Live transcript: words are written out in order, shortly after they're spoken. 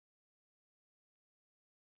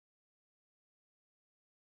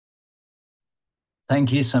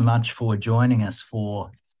Thank you so much for joining us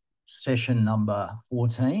for session number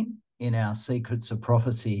 14 in our Secrets of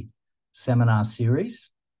Prophecy seminar series.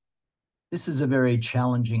 This is a very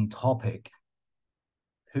challenging topic.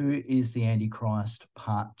 Who is the Antichrist?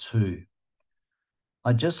 Part 2.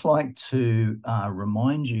 I'd just like to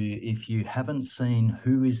remind you, if you haven't seen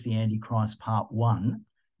Who is the Antichrist Part 1,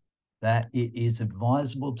 that it is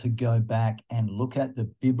advisable to go back and look at the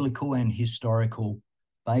biblical and historical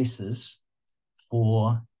basis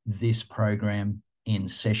for this program in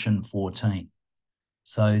session 14.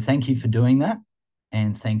 So thank you for doing that,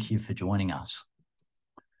 and thank you for joining us.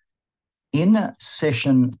 In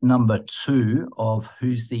session number 2 of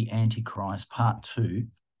Who's the Antichrist, Part 2,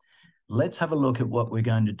 let's have a look at what we're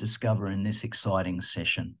going to discover in this exciting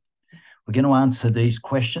session. We're going to answer these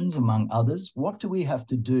questions, among others. What do we have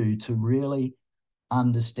to do to really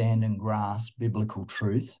understand and grasp biblical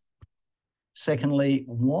truth? Secondly,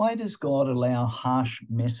 why does God allow harsh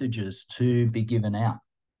messages to be given out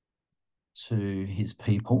to his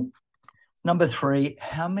people? Number 3,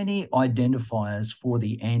 how many identifiers for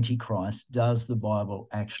the Antichrist does the Bible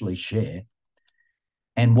actually share?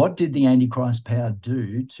 And what did the Antichrist power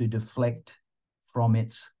do to deflect from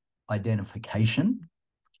its identification?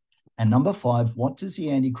 And number 5, what does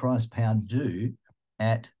the Antichrist power do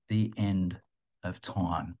at the end of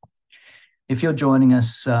time? If you're joining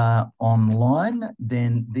us online,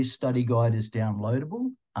 then this study guide is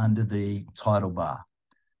downloadable under the title bar.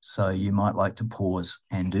 So you might like to pause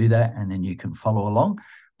and do that, and then you can follow along.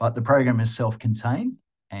 But the program is self-contained,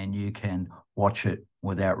 and you can watch it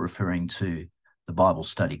without referring to the Bible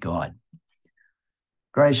study guide.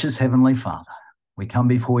 Gracious Heavenly Father, we come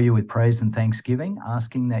before you with praise and thanksgiving,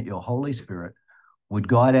 asking that your Holy Spirit would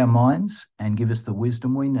guide our minds and give us the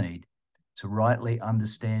wisdom we need to rightly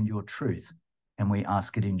understand your truth. And we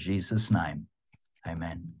ask it in Jesus' name.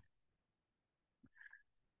 Amen.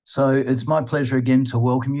 So it's my pleasure again to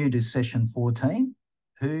welcome you to session 14,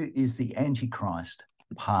 Who is the Antichrist,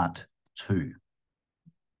 Part 2.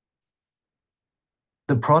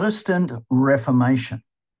 The Protestant Reformation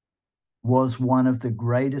was one of the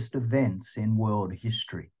greatest events in world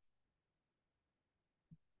history.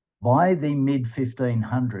 By the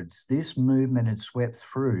mid-1500s, this movement had swept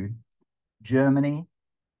through Germany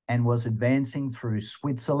and was advancing through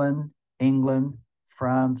Switzerland, England,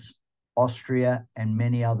 France, Austria, and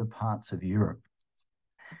many other parts of Europe.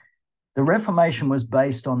 The Reformation was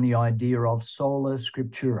based on the idea of sola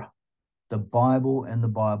scriptura, the Bible and the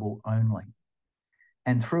Bible only.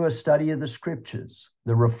 And through a study of the scriptures,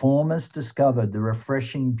 the reformers discovered the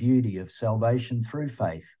refreshing beauty of salvation through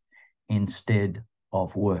faith instead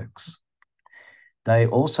of works. They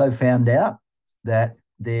also found out that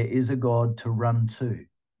there is a God to run to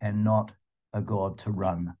and not a God to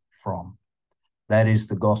run from. That is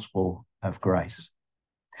the gospel of grace.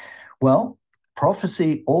 Well,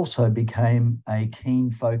 prophecy also became a keen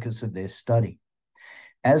focus of their study.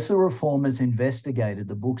 As the reformers investigated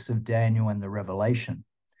the books of Daniel and the Revelation,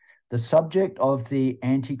 the subject of the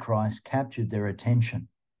Antichrist captured their attention.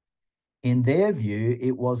 In their view,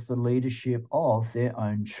 it was the leadership of their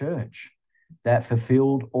own church that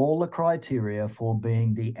fulfilled all the criteria for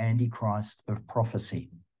being the Antichrist of prophecy.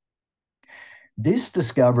 This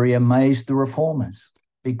discovery amazed the reformers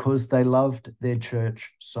because they loved their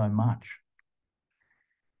church so much.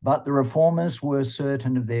 But the reformers were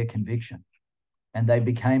certain of their conviction, and they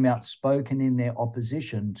became outspoken in their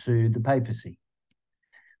opposition to the papacy.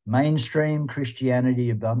 Mainstream Christianity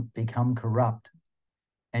had become corrupt,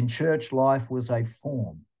 and church life was a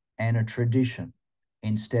form and a tradition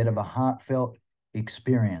instead of a heartfelt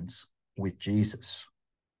experience with Jesus.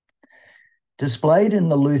 Displayed in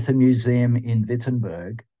the Luther Museum in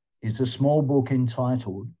Wittenberg is a small book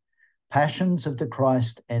entitled Passions of the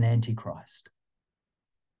Christ and Antichrist.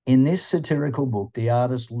 In this satirical book, the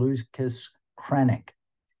artist Lucas Cranach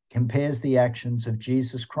compares the actions of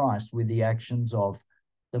Jesus Christ with the actions of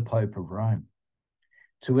the Pope of Rome.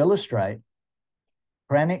 To illustrate,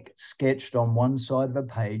 Cranach sketched on one side of a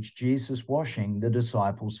page Jesus washing the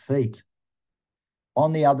disciples' feet.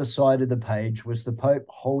 On the other side of the page was the Pope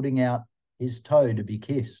holding out his toe to be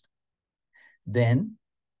kissed. Then,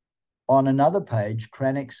 on another page,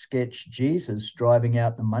 Cranach sketched Jesus driving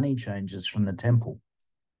out the money changers from the temple.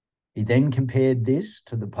 He then compared this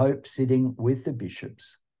to the Pope sitting with the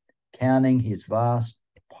bishops, counting his vast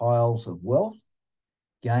piles of wealth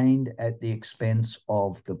gained at the expense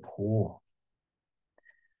of the poor.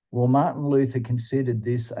 Well, Martin Luther considered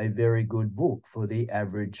this a very good book for the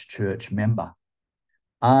average church member.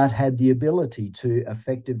 Art had the ability to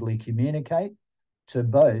effectively communicate to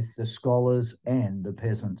both the scholars and the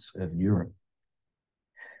peasants of Europe.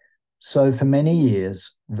 So for many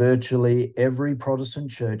years, virtually every Protestant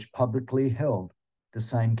church publicly held the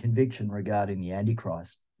same conviction regarding the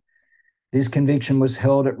Antichrist. This conviction was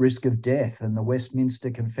held at risk of death, and the Westminster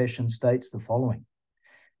Confession states the following: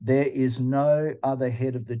 there is no other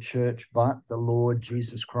head of the church but the Lord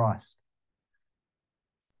Jesus Christ.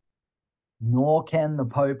 Nor can the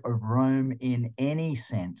Pope of Rome in any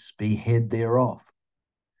sense be head thereof,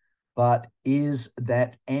 but is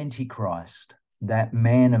that Antichrist, that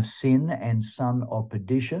man of sin and son of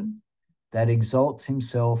perdition, that exalts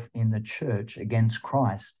himself in the church against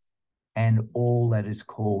Christ and all that is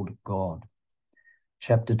called God.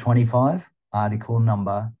 Chapter 25, article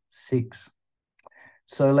number 6.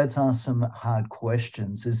 So let's ask some hard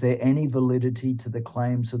questions. Is there any validity to the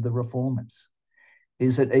claims of the Reformers?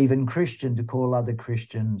 Is it even Christian to call other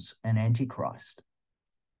Christians an Antichrist?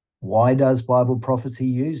 Why does Bible prophecy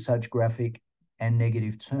use such graphic and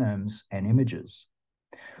negative terms and images?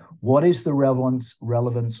 What is the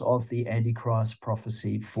relevance of the Antichrist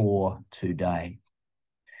prophecy for today?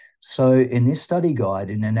 So in this study guide,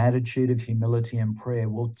 in an attitude of humility and prayer,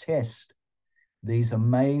 we'll test these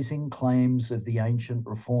amazing claims of the ancient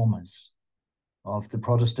reformers of the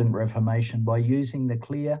Protestant Reformation by using the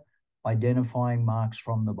clear identifying marks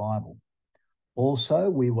from the Bible. Also,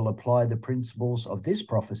 we will apply the principles of this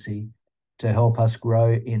prophecy to help us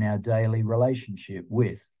grow in our daily relationship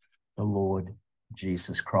with the Lord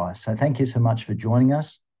Jesus Christ. So thank you so much for joining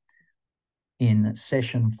us in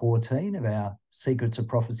session 14 of our Secrets of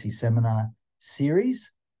Prophecy seminar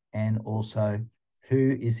series, and also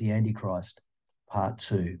Who is the Antichrist, part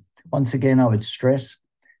 2. Once again, I would stress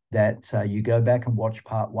that you go back and watch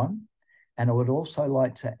part 1. And I would also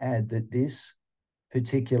like to add that this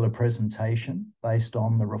particular presentation, based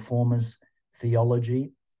on the Reformers'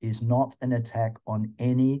 theology, is not an attack on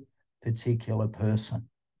any particular person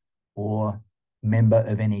or member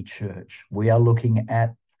of any church. We are looking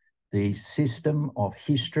at the system of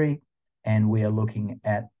history, and we are looking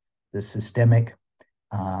at the systemic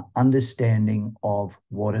understanding of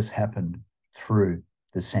what has happened through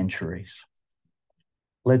the centuries.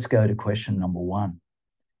 Let's go to question number 1.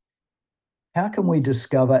 How can we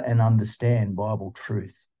discover and understand Bible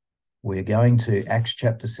truth? We're going to Acts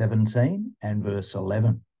chapter 17 and verse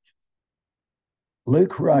 11.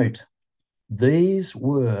 Luke wrote, these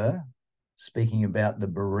were, speaking about the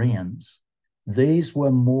Bereans, these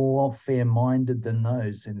were more fair-minded than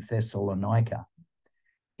those in Thessalonica,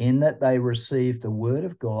 in that they received the word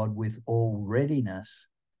of God with all readiness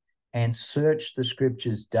and searched the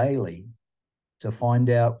scriptures daily to find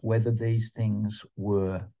out whether these things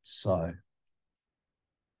were so.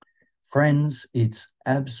 Friends, it's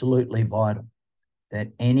absolutely vital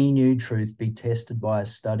that any new truth be tested by a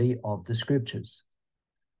study of the scriptures.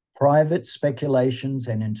 Private speculations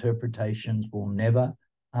and interpretations will never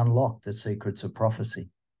unlock the secrets of prophecy.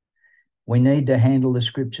 We need to handle the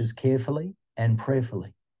scriptures carefully and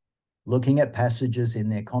prayerfully, looking at passages in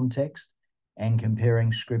their context and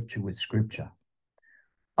comparing scripture with scripture.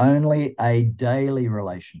 Only a daily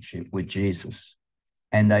relationship with Jesus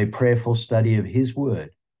and a prayerful study of his word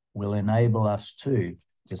will enable us to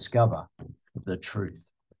discover the truth.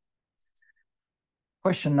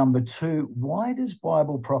 Question number 2, why does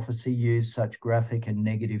Bible prophecy use such graphic and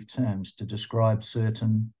negative terms to describe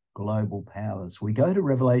certain global powers? We go to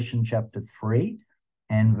Revelation chapter 3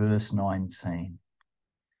 and verse 19.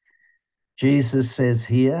 Jesus says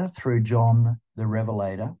here through John the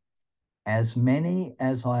Revelator, as many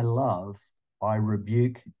as I love, I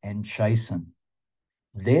rebuke and chasten.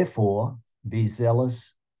 Therefore, be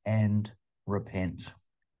zealous and repent.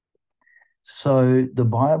 So the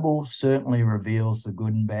Bible certainly reveals the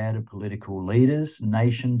good and bad of political leaders,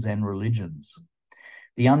 nations, and religions.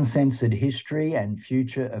 The uncensored history and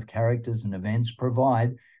future of characters and events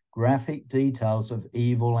provide graphic details of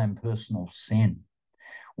evil and personal sin.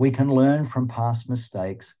 We can learn from past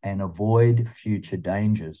mistakes and avoid future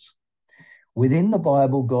dangers. Within the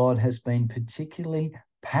Bible, God has been particularly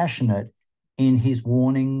passionate in his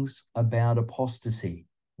warnings about apostasy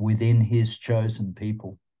within his chosen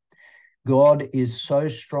people. God is so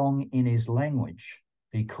strong in his language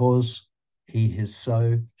because he is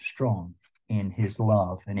so strong in his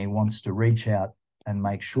love, and he wants to reach out and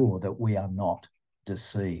make sure that we are not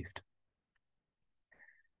deceived.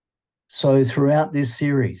 So throughout this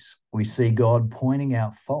series, we see God pointing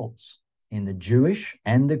out faults in the Jewish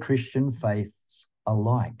and the Christian faiths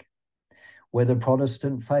alike, whether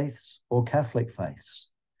Protestant faiths or Catholic faiths.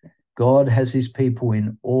 God has his people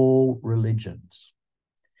in all religions.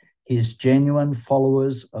 His genuine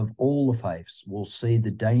followers of all the faiths will see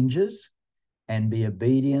the dangers and be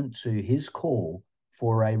obedient to his call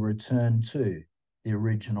for a return to the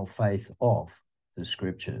original faith of the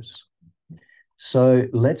scriptures. So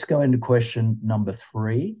let's go into question number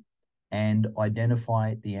 3 and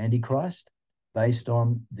identify the Antichrist based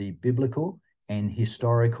on the biblical and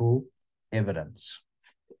historical evidence.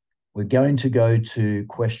 We're going to go to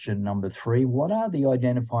question number 3. What are the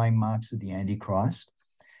identifying marks of the Antichrist?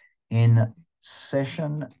 In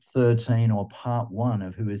session 13, or part 1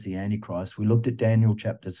 of Who is the Antichrist, we looked at Daniel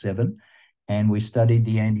chapter 7 and we studied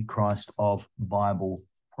the Antichrist of Bible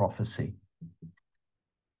prophecy.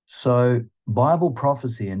 So Bible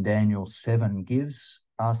prophecy in Daniel 7 gives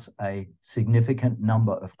us a significant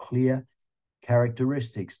number of clear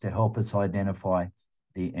characteristics to help us identify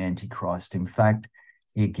the Antichrist. In fact,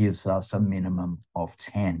 it gives us a minimum of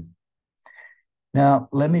 10. Now,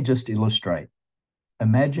 let me just illustrate.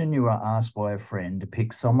 Imagine you are asked by a friend to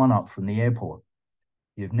pick someone up from the airport.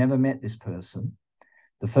 You've never met this person.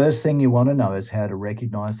 The first thing you want to know is how to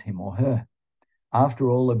recognize him or her. After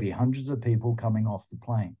all, there'll be hundreds of people coming off the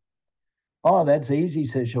plane. Oh, that's easy,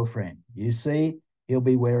 says your friend. You see, he'll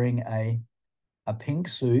be wearing a pink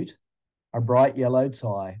suit, a bright yellow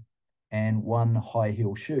tie, and one high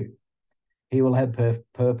heel shoe. He will have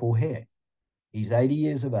purple hair. He's 80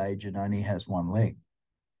 years of age and only has one leg.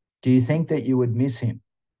 Do you think that you would miss him?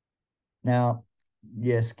 Now,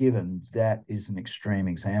 yes, given that is an extreme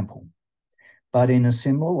example. But in a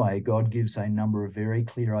similar way, God gives a number of very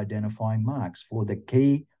clear identifying marks for the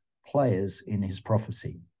key players in his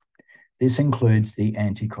prophecy. This includes the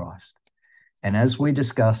Antichrist. And as we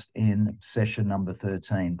discussed in session number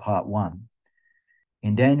 13, part 1,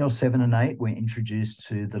 in Daniel 7 and 8, we're introduced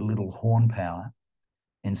to the little horn power.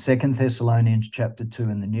 In 2 Thessalonians chapter 2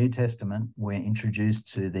 in the New Testament, we're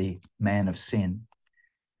introduced to the man of sin.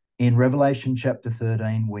 In Revelation chapter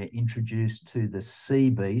 13, we're introduced to the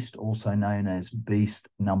sea beast, also known as beast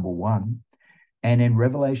number 1. And in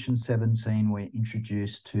Revelation 17, we're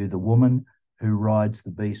introduced to the woman who rides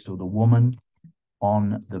the beast, or the woman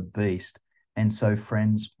on the beast. And so,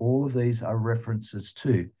 friends, all of these are references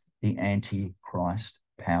to the Antichrist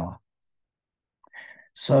power.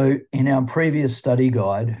 So in our previous study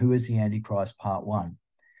guide, Who is the Antichrist, part 1,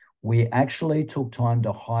 we actually took time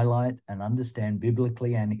to highlight and understand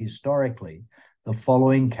biblically and historically the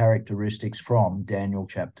following characteristics from Daniel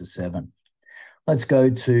chapter 7. Let's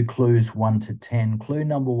go to clues 1 to 10. Clue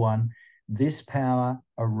number 1, this power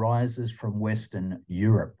arises from Western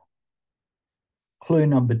Europe. Clue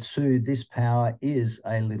number 2, this power is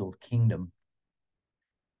a little kingdom.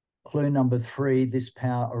 Clue number 3, this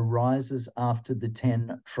power arises after the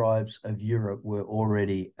 10 tribes of Europe were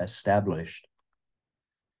already established.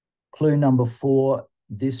 Clue number 4,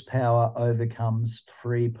 this power overcomes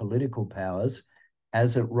 3 political powers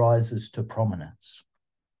as it rises to prominence.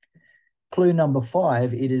 Clue number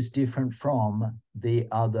 5, it is different from the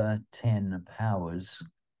other 10 powers.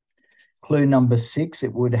 Clue number 6,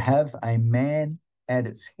 it would have a man at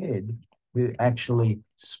its head who actually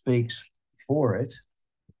speaks for it.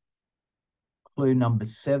 Clue number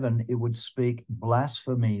 7, it would speak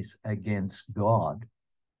blasphemies against God.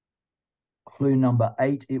 Clue number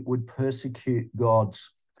 8, it would persecute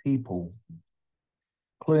God's people.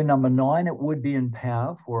 Clue number 9, it would be in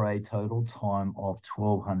power for a total time of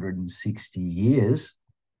 1,260 years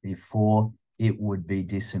before it would be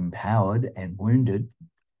disempowered and wounded.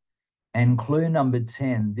 And clue number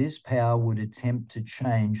 10, this power would attempt to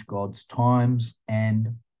change God's times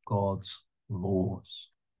and God's laws.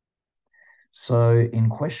 So in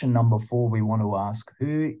question number 4, we want to ask,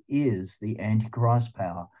 who is the Antichrist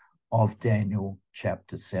power of Daniel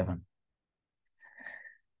chapter 7?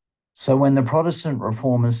 So when the Protestant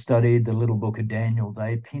Reformers studied the little book of Daniel,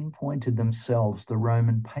 they pinpointed themselves the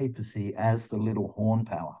Roman papacy as the little horn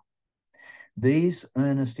power. These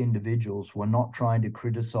earnest individuals were not trying to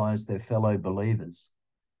criticize their fellow believers,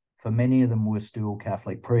 for many of them were still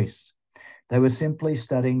Catholic priests. They were simply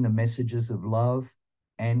studying the messages of love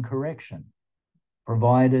and correction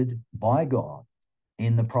provided by God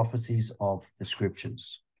in the prophecies of the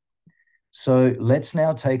scriptures. So let's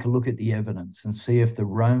now take a look at the evidence and see if the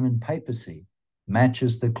Roman papacy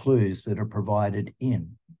matches the clues that are provided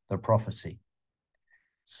in the prophecy.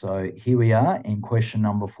 So here we are in question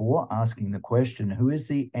number 4, asking the question, who is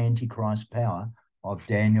the Antichrist power of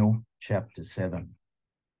Daniel chapter 7?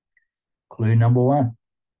 Clue number 1,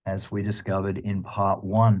 as we discovered in part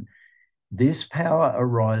 1, this power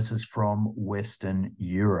arises from Western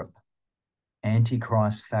Europe.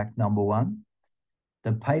 Antichrist fact number 1,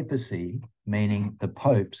 the papacy, meaning the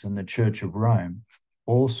popes and the Church of Rome,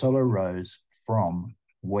 also arose from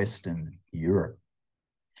Western Europe.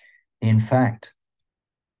 In fact,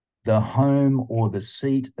 the home or the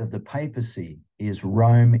seat of the papacy is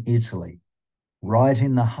Rome, Italy. right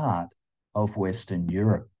in the heart of Western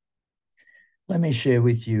Europe. Let me share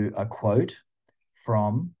with you a quote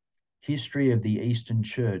from History of the Eastern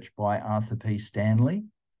Church by Arthur P. Stanley,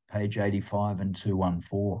 page 85 and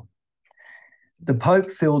 214. The Pope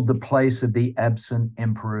filled the place of the absent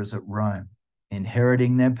emperors at Rome,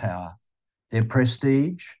 inheriting their power, their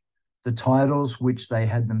prestige, the titles which they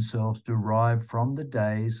had themselves derived from the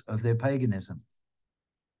days of their paganism.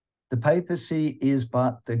 The papacy is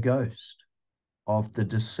but the ghost of the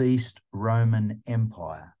deceased Roman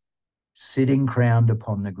Empire, sitting crowned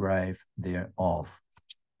upon the grave thereof.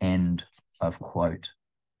 End of quote.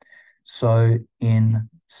 So in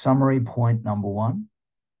summary point number one,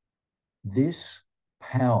 this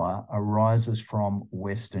power arises from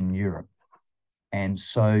Western Europe, and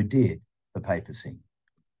so did the papacy.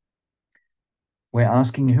 We're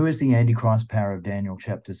asking, who is the Antichrist power of Daniel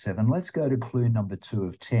chapter 7? Let's go to clue number 2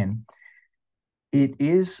 of 10. It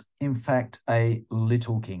is, in fact, a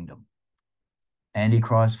little kingdom.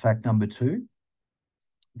 Antichrist fact number 2,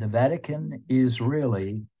 the Vatican is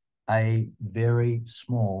really a very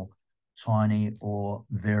small, tiny, or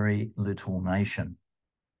very little nation.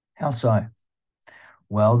 How so?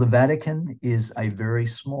 Well, the Vatican is a very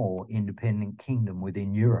small independent kingdom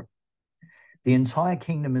within Europe. The entire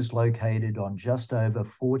kingdom is located on just over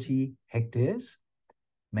 40 hectares,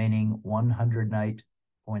 meaning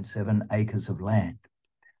 108.7 acres of land.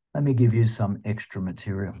 Let me give you some extra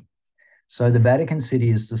material. So the Vatican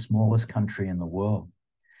City is the smallest country in the world.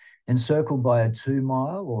 Encircled by a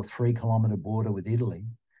 2-mile or 3-kilometre border with Italy,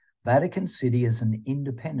 Vatican City is an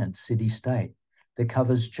independent city-state that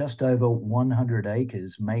covers just over 100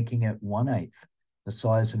 acres, making it 1/8 the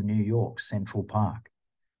size of New York's Central Park.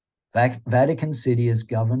 Vatican City is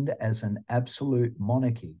governed as an absolute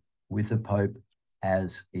monarchy with the Pope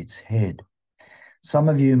as its head. Some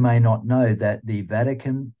of you may not know that the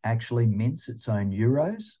Vatican actually mints its own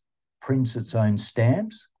euros, prints its own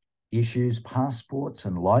stamps, issues passports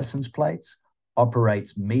and license plates,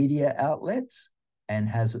 operates media outlets, and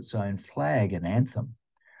has its own flag and anthem.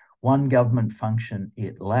 One government function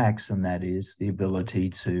it lacks, and that is the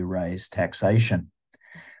ability to raise taxation.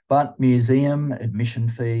 But museum, admission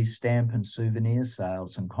fees, stamp and souvenir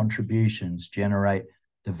sales and contributions generate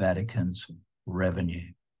the Vatican's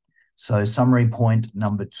revenue. So summary point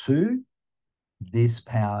number 2, this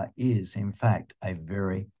power is in fact a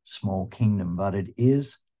very small kingdom, but it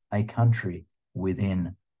is a country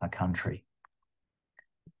within a country.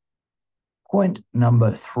 Point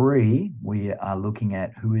number 3, we are looking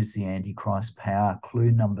at who is the Antichrist power.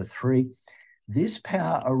 Clue number 3. This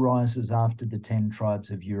power arises after the 10 tribes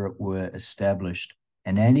of Europe were established.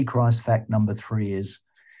 And Antichrist fact number 3 is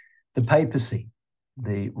the papacy,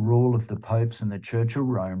 the rule of the popes and the Church of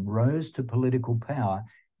Rome, rose to political power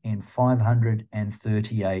in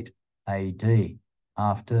 538 AD,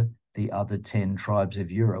 after the other 10 tribes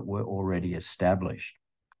of Europe were already established.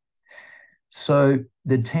 So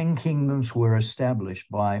the 10 kingdoms were established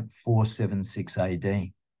by 476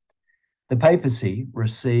 AD. The papacy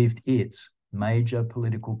received its major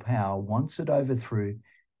political power once it overthrew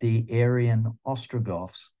the Arian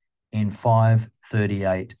Ostrogoths in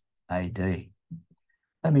 538 AD.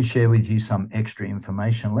 Let me share with you some extra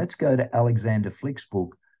information. Let's go to Alexander Flick's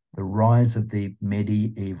book, The Rise of the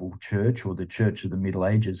Medieval Church, or the Church of the Middle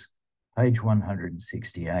Ages, page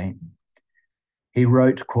 168. He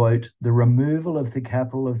wrote, quote, "The removal of the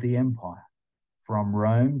capital of the empire from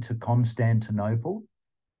Rome to Constantinople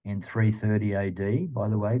in 330 AD. By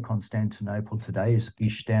the way, Constantinople today is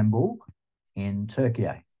Istanbul in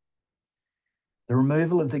Turkey. The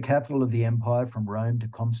removal of the capital of the empire from Rome to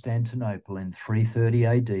Constantinople in 330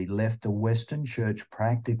 AD left the Western Church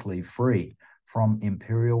practically free from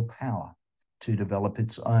imperial power to develop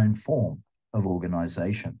its own form of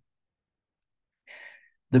organization.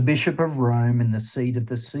 The Bishop of Rome and the seat of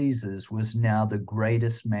the Caesars was now the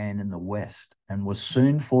greatest man in the West and was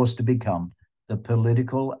soon forced to become the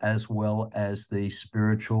political as well as the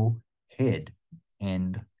spiritual head."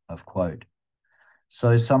 End of quote.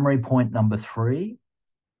 So summary point number 3,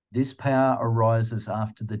 this power arises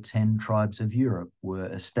after the 10 tribes of Europe were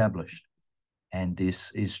established. And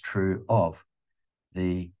this is true of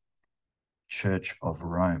the Church of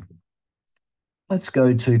Rome. Let's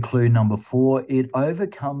go to clue number 4. It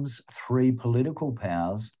overcomes 3 political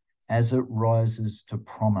powers as it rises to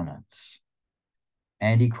prominence.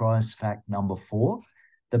 Antichrist fact number 4.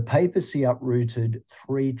 The papacy uprooted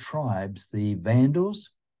 3 tribes, the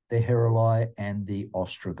Vandals, the Heruli, and the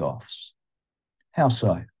Ostrogoths. How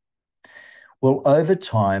so? Well, over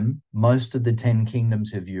time, most of the 10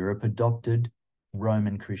 kingdoms of Europe adopted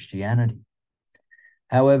Roman Christianity.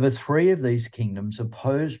 However, 3 of these kingdoms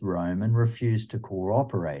opposed Rome and refused to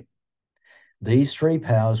cooperate. These 3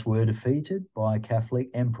 powers were defeated by Catholic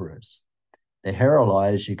emperors. The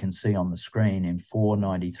Heruli, as you can see on the screen, in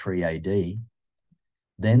 493 AD.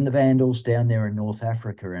 Then the Vandals down there in North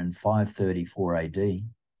Africa in 534 AD.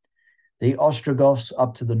 The Ostrogoths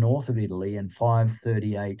up to the north of Italy in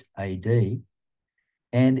 538 AD.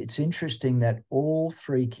 And it's interesting that all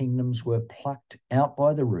 3 kingdoms were plucked out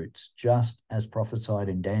by the roots, just as prophesied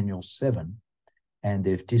in Daniel 7, and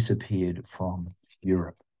they've disappeared from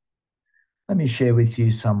Europe. Let me share with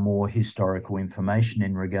you some more historical information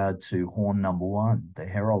in regard to horn number 1, the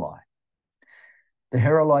Heruli. The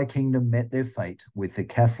Heruli kingdom met their fate with the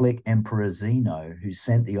Catholic Emperor Zeno, who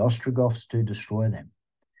sent the Ostrogoths to destroy them.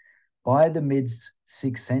 By the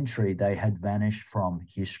mid-6th century, they had vanished from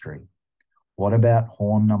history. What about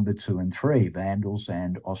horn number 2 and 3, Vandals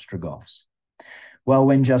and Ostrogoths? Well,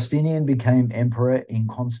 when Justinian became emperor in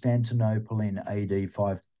Constantinople in AD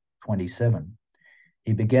 527,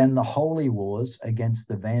 he began the holy wars against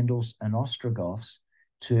the Vandals and Ostrogoths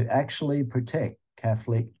to actually protect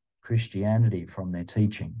Catholic Christianity from their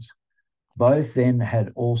teachings. Both then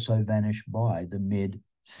had also vanished by the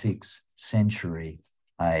mid-6th century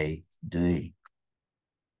AD.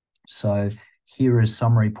 So here is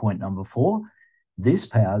summary point number 4. This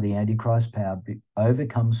power, the Antichrist power,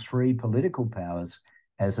 overcomes 3 political powers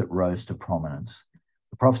as it rose to prominence.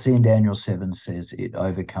 The prophecy in Daniel 7 says it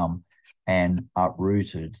overcome and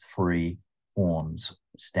uprooted 3 horns,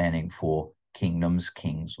 standing for kingdoms,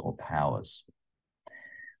 kings, or powers.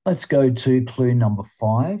 Let's go to clue number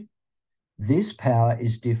 5. This power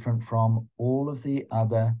is different from all of the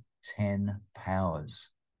other 10 powers.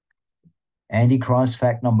 Antichrist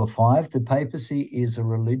fact number 5, the papacy is a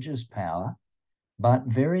religious power, but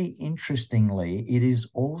very interestingly, it is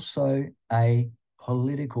also a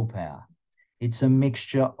political power. It's a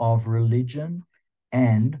mixture of religion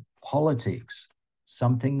and politics,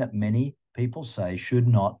 something that many people say should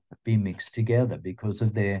not be mixed together because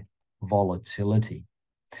of their volatility.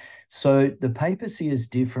 So the papacy is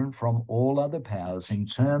different from all other powers in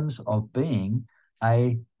terms of being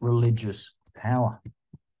a religious power.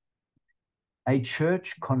 A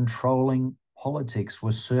church controlling politics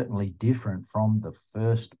was certainly different from the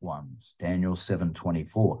first ones, Daniel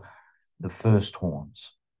 7:24, the first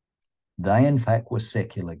horns. They, in fact, were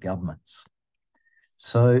secular governments.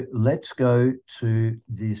 So let's go to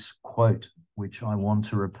this quote, which I want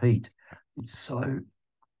to repeat. It's so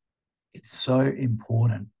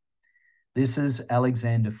important. This is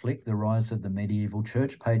Alexander Flick, The Rise of the Medieval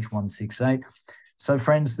Church, page 168. So,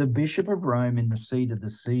 friends, the Bishop of Rome in the seat of the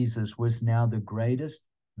Caesars was now the greatest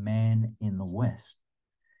man in the West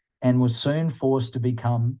and was soon forced to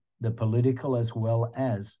become the political as well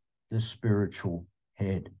as the spiritual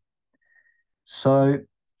head. So,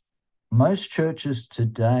 most churches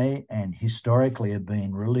today and historically have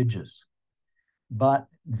been religious, but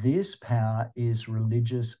this power is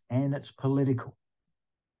religious and it's political,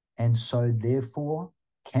 and so therefore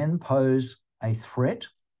can pose a threat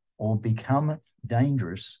or become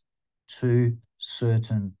dangerous to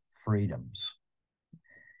certain freedoms.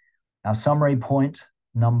 Our summary point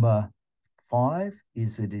number 5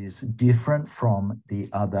 is it is different from the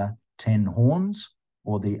other 10 horns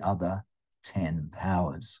or the other 10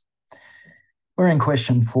 powers. We're in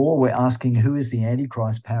question 4. We're asking who is the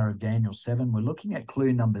Antichrist power of Daniel 7. We're looking at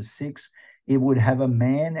clue number 6. It would have a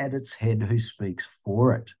man at its head who speaks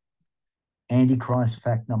for it. Antichrist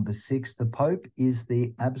fact number 6, the Pope is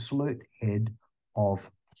the absolute head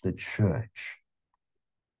of the church.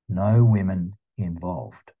 No women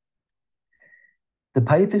involved. The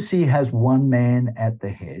papacy has one man at the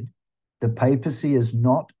head. The papacy is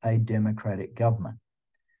not a democratic government.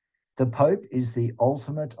 The Pope is the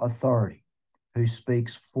ultimate authority who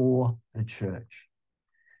speaks for the church.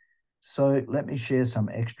 So let me share some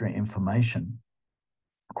extra information.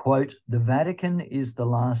 Quote, the Vatican is the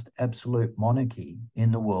last absolute monarchy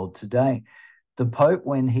in the world today. The Pope,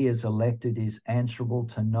 when he is elected, is answerable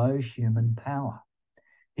to no human power.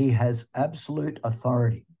 He has absolute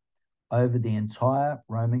authority over the entire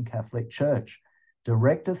Roman Catholic Church,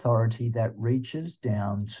 direct authority that reaches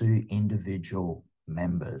down to individual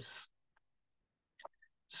members.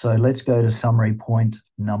 So let's go to summary point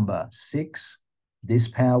number 6. This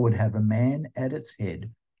power would have a man at its head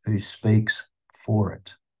who speaks for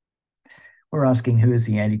it. We're asking who is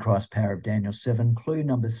the Antichrist power of Daniel 7. Clue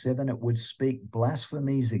number 7, it would speak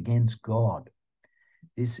blasphemies against God.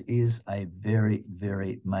 This is a very,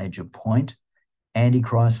 very major point.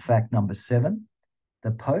 Antichrist fact number 7,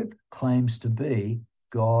 the Pope claims to be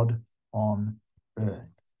God on earth.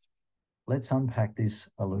 Let's unpack this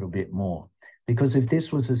a little bit more. Because if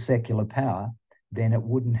this was a secular power, then it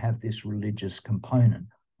wouldn't have this religious component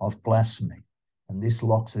of blasphemy. And this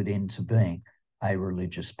locks it into being a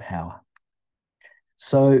religious power.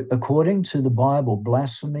 So according to the Bible,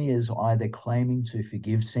 blasphemy is either claiming to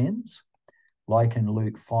forgive sins, like in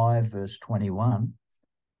Luke 5, verse 21.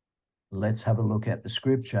 Let's have a look at the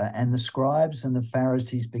scripture. And the scribes and the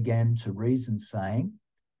Pharisees began to reason, saying,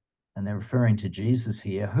 and they're referring to Jesus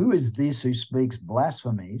here, who is this who speaks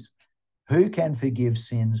blasphemies? Who can forgive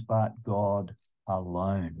sins but God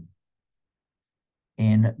alone?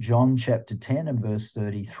 In John chapter 10 and verse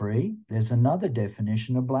 33, there's another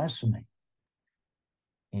definition of blasphemy.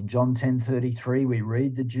 In John 10:33, we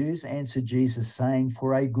read, the Jews answered Jesus, saying,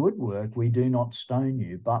 for a good work we do not stone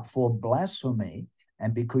you, but for blasphemy,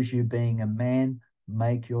 and because you being a man,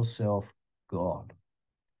 make yourself God.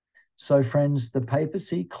 So friends, the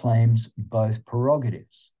papacy claims both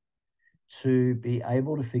prerogatives, to be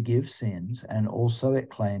able to forgive sins, and also it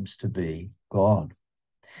claims to be God.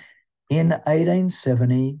 In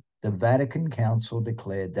 1870, the Vatican Council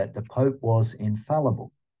declared that the Pope was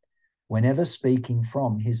infallible whenever speaking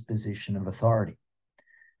from his position of authority.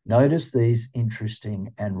 Notice these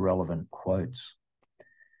interesting and relevant quotes.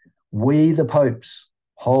 We, the popes,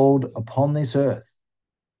 hold upon this earth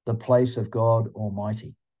the place of God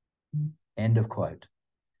Almighty. End of quote.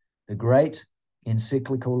 The great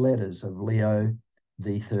encyclical letters of Leo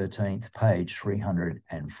the 13th, page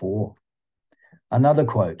 304. Another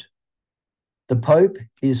quote. The Pope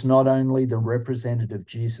is not only the representative of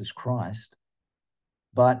Jesus Christ,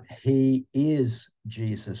 but he is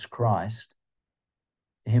Jesus Christ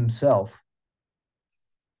himself,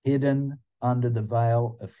 hidden under the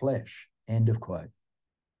veil of flesh. End of quote.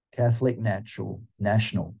 Catholic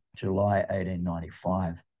National, July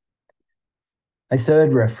 1895. A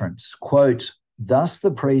third reference, quote, thus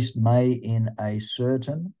the priest may in a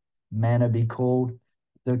certain manner be called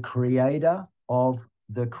the creator of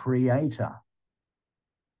the creator,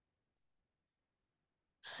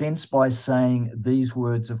 since by saying these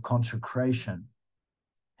words of consecration,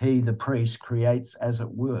 he, the priest, creates, as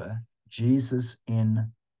it were, Jesus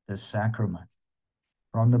in the sacrament.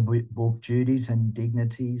 From the book Duties and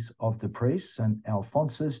Dignities of the Priest, St.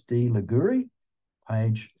 Alphonsus de Liguri,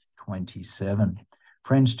 page 27.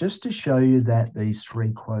 Friends, just to show you that these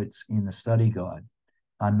three quotes in the study guide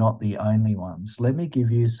are not the only ones, let me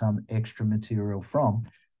give you some extra material from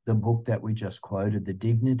the book that we just quoted, The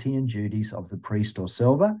Dignity and Duties of the Priest or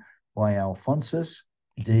Salva by Alphonsus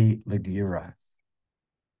de Liguri.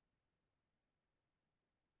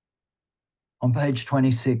 On page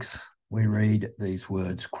 26, we read these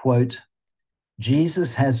words, quote,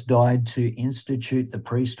 Jesus has died to institute the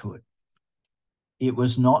priesthood. It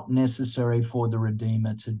was not necessary for the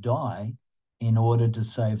Redeemer to die in order to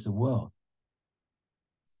save the world,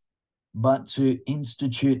 but to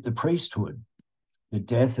institute the priesthood. The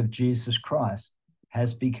death of Jesus Christ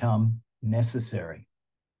has become necessary.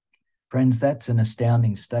 Friends, that's an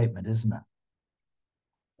astounding statement, isn't it?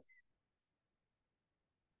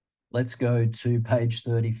 Let's go to page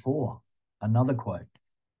 34, another quote.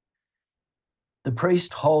 The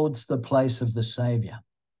priest holds the place of the Saviour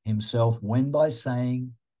himself when by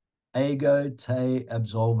saying, ego te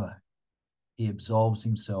absolvo, he absolves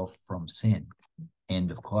himself from sin. End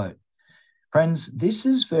of quote. Friends, this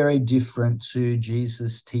is very different to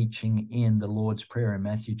Jesus' teaching in the Lord's Prayer in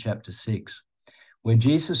Matthew chapter 6, where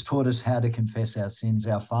Jesus taught us how to confess our sins.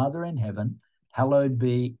 Our Father in heaven, hallowed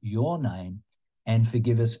be your name, and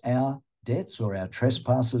forgive us our debts or our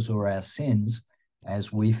trespasses or our sins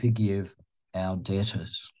as we forgive our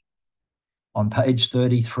debtors. On page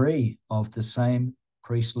 33 of the same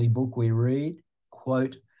priestly book, we read,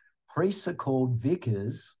 quote, priests are called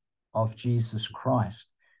vicars of Jesus Christ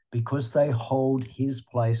because they hold his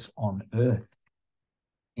place on earth.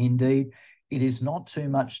 Indeed, it is not too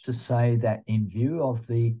much to say that in view of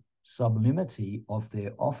the sublimity of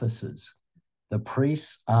their offices, the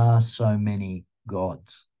priests are so many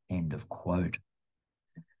gods. End of quote.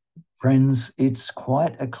 Friends, it's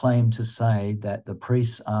quite a claim to say that the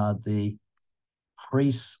priests are the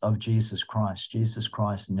priests of Jesus Christ. Jesus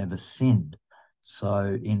Christ never sinned.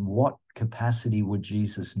 So in what capacity would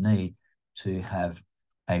Jesus need to have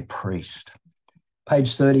a priest?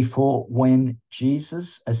 Page 34, when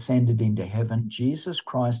Jesus ascended into heaven, Jesus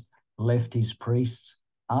Christ left his priests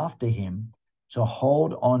after him to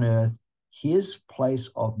hold on earth his place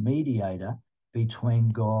of mediator between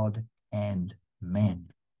God and men.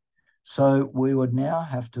 So we would now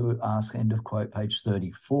have to ask, end of quote, page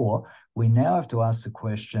 34, we now have to ask the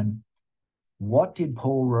question, what did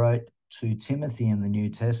Paul write to Timothy in the New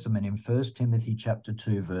Testament in 1 Timothy chapter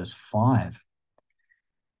 2, verse 5?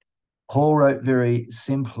 Paul wrote very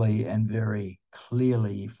simply and very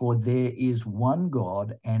clearly, for there is one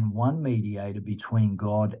God and one mediator between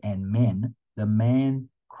God and men, the man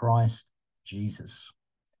Christ Jesus.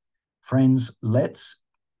 Friends, let's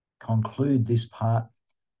conclude this part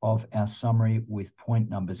of our summary with point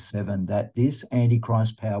number 7, that this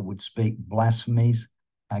Antichrist power would speak blasphemies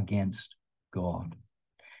against God.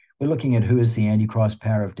 We're looking at who is the Antichrist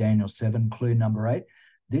power of Daniel 7, clue number 8.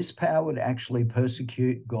 This power would actually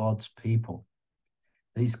persecute God's people.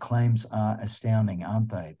 These claims are astounding, aren't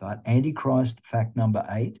they? But Antichrist fact number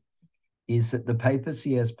 8 is that the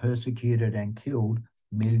papacy has persecuted and killed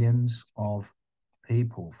millions of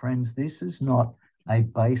people. Friends, this is not a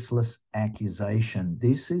baseless accusation.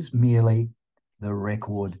 This is merely the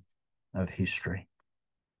record of history.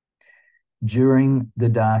 During the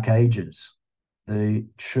Dark Ages, the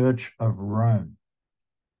Church of Rome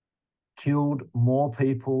killed more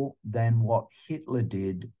people than what Hitler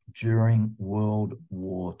did during World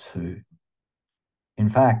War II. In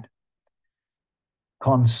fact,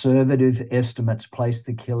 conservative estimates place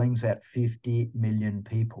the killings at 50 million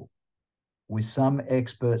people, with some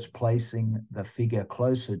experts placing the figure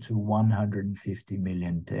closer to 150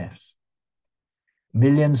 million deaths.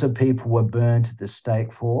 Millions of people were burned at the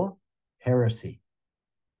stake for heresy,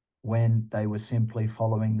 when they were simply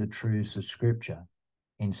following the truths of Scripture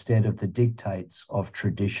instead of the dictates of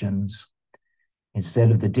traditions,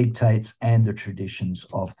 instead of the dictates and the traditions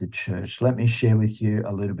of the church. Let me share with you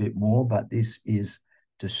a little bit more, but this is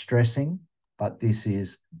distressing, but this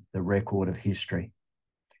is the record of history.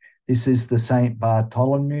 This is the St.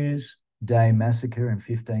 Bartholomew's Day massacre in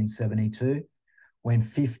 1572, when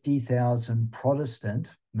 50,000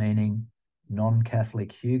 Protestant, meaning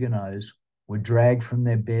non-Catholic Huguenots, were dragged from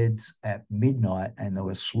their beds at midnight and they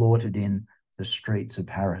were slaughtered in the streets of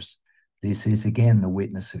Paris. This is, again, the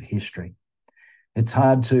witness of history. It's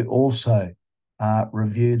hard to also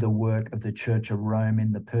review the work of the Church of Rome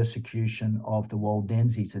in the persecution of the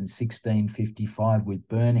Waldenses in 1655 with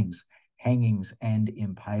burnings, hangings, and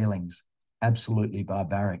impalings. Absolutely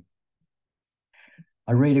barbaric.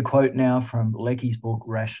 I read a quote now from Lecky's book,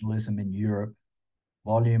 Rationalism in Europe,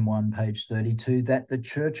 Volume 1, page 32, that the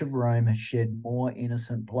Church of Rome has shed more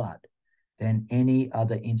innocent blood than any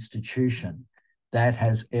other institution that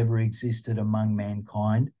has ever existed among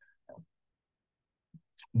mankind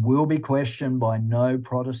will be questioned by no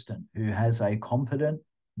Protestant who has a competent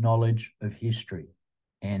knowledge of history.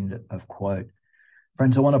 End of quote.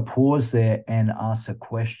 Friends, I want to pause there and ask a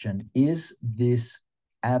question. Is this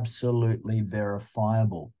absolutely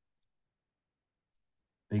verifiable?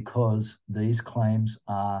 Because these claims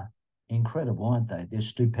are incredible, aren't they? They're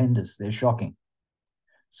stupendous. They're shocking.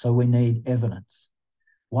 So we need evidence.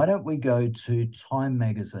 Why don't we go to Time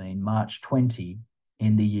magazine, March 20,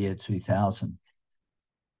 in the year 2000,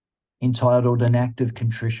 entitled An Act of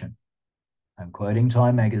Contrition. I'm quoting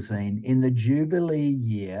Time magazine. In the Jubilee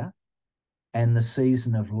year and the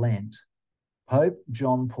season of Lent, Pope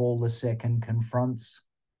John Paul II confronts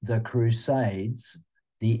the Crusades,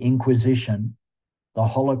 the Inquisition, the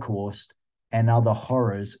Holocaust, and other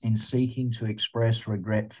horrors in seeking to express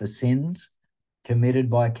regret for sins committed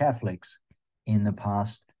by Catholics in the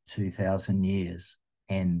past 2,000 years.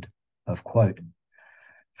 End of quote.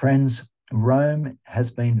 Friends, Rome has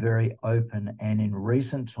been very open and in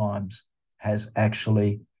recent times has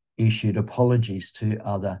actually issued apologies to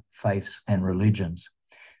other faiths and religions.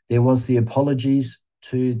 There was the apologies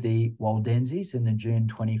to the Waldenses in the June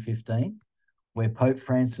 2015, where Pope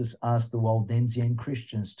Francis asked the Waldensian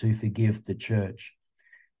Christians to forgive the church.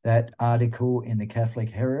 That article in the Catholic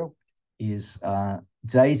Herald is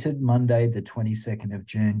dated Monday, the 22nd of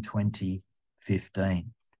June,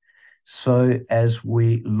 2015. So as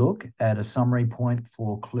we look at a summary point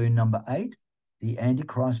for clue number 8, the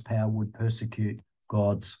Antichrist power would persecute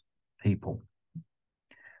God's people.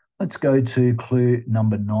 Let's go to clue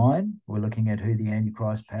number 9. We're looking at who the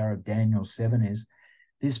Antichrist power of Daniel 7 is.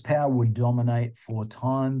 This power would dominate for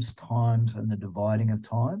times, and the dividing of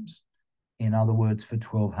times. In other words, for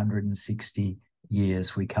 1260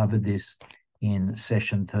 years. We covered this in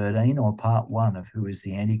session 13 or part 1 of Who is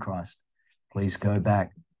the Antichrist. Please go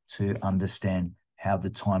back to understand how the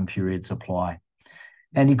time periods apply.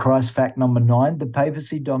 Antichrist fact number 9, the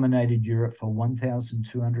papacy dominated Europe for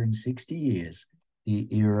 1,260 years,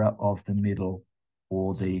 the era of the Middle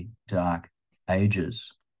or the Dark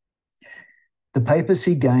Ages. The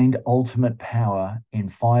papacy gained ultimate power in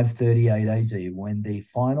 538 AD when the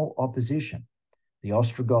final opposition, the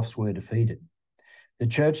Ostrogoths, were defeated. The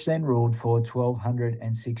church then ruled for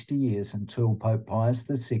 1,260 years until Pope Pius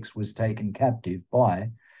VI was taken captive by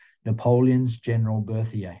Napoleon's General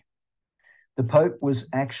Berthier. The Pope was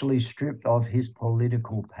actually stripped of his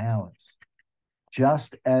political powers,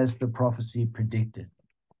 just as the prophecy predicted.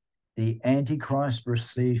 The Antichrist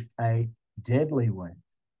received a deadly wound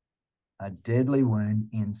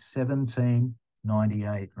in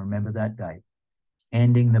 1798. Remember that date,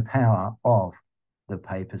 ending the power of the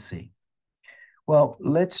papacy. Well,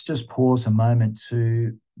 let's just pause a moment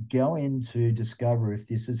to go in to discover if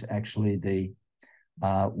this is actually the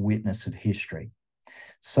witness of history.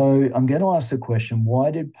 So I'm going to ask the question,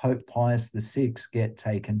 why did Pope Pius VI get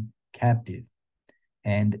taken captive?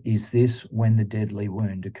 And is this when the deadly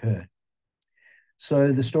wound occurred?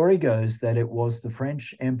 So the story goes that it was the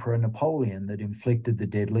French Emperor Napoleon that inflicted the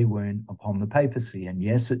deadly wound upon the papacy. And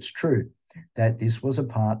yes, it's true that this was a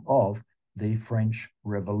part of the French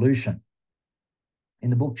Revolution.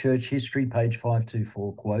 In the book Church History, page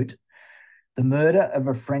 524, quote, "The murder of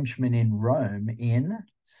a Frenchman in Rome in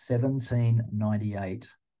 1798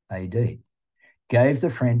 AD gave the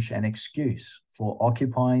French an excuse for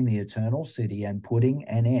occupying the Eternal City and putting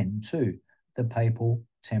an end to the papal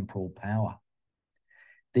temporal power.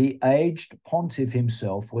 The aged pontiff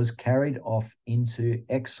himself was carried off into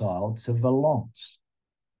exile to Valence.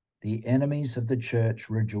 The enemies of the church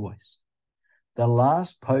rejoiced. The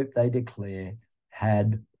last pope, they declare,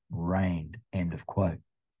 had reigned," end of quote.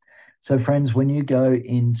 So friends, when you go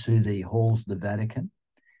into the halls of the Vatican,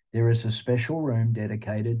 there is a special room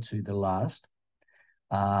dedicated to the last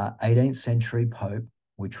 18th century pope,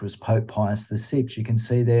 which was Pope Pius VI. You can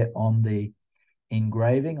see there on the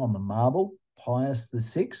engraving on the marble, Pius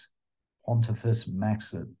VI, Pontifex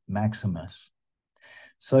Maximus.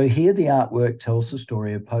 So here the artwork tells the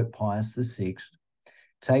story of Pope Pius VI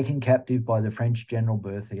taken captive by the French General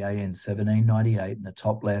Berthier in 1798 in the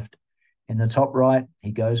top left. In the top right,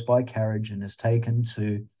 he goes by carriage and is taken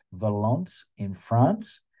to Valence in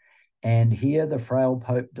France. And here the frail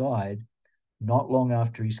Pope died not long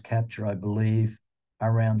after his capture, I believe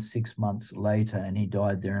around 6 months later, and he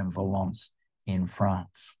died there in Valence in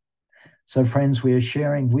France. So friends, we are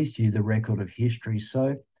sharing with you the record of history.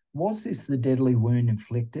 So was this the deadly wound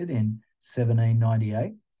inflicted in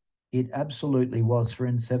 1798? It absolutely was. For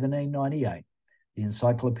in 1798, the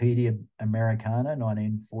Encyclopedia Americana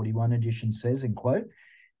 1941 edition says, in quote,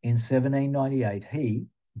 "In 1798, he,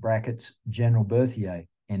 brackets, General Berthier,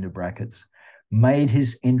 end of brackets, made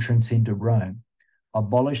his entrance into Rome,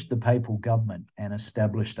 abolished the papal government, and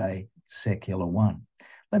established a secular one."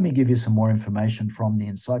 Let me give you some more information from the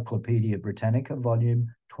Encyclopedia Britannica,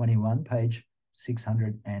 volume 21, page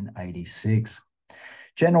 686.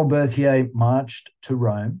 General Berthier marched to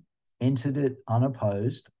Rome, entered it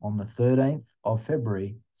unopposed on the 13th of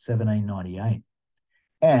February, 1798,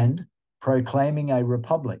 and, proclaiming a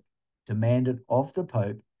republic, demanded of the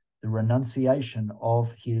Pope the renunciation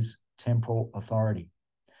of his temporal authority.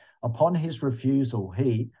 Upon his refusal,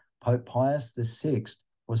 he, Pope Pius VI,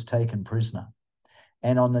 was taken prisoner,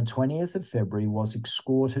 and on the 20th of February was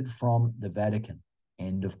escorted from the Vatican,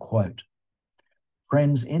 end of quote.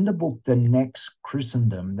 Friends, in the book The Next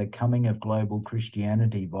Christendom, The Coming of Global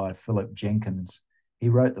Christianity by Philip Jenkins, he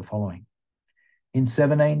wrote the following. In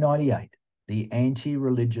 1798, the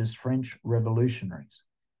anti-religious French revolutionaries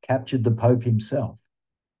captured the Pope himself.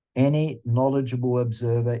 Any knowledgeable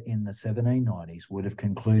observer in the 1790s would have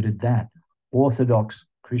concluded that Orthodox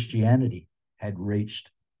Christianity had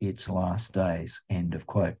reached its last days, end of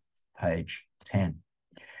quote, page 10.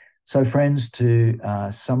 So friends, to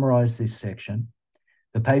summarize this section,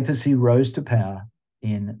 the papacy rose to power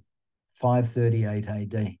in 538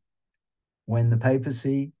 AD, when the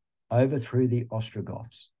papacy overthrew the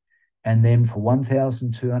Ostrogoths, and then for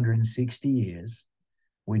 1,260 years,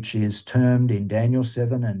 which is termed in Daniel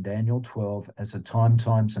 7 and Daniel 12 as a time,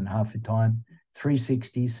 times, and half a time,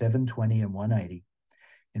 360, 720, and 180.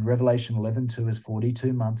 In Revelation 11:2 is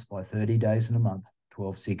 42 months by 30 days and a month,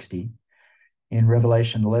 1260. In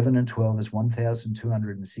Revelation 11 and 12 is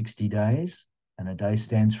 1,260 days, and a day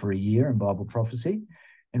stands for a year in Bible prophecy.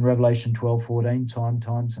 In Revelation 12:14, time,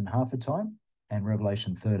 times, and half a time, and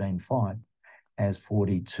Revelation 13:5 as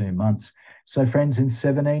 42 months. So friends, in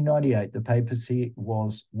 1798, the papacy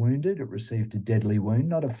was wounded. It received a deadly wound,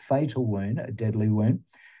 not a fatal wound, a deadly wound.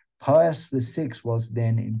 Pius VI was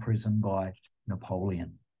then imprisoned by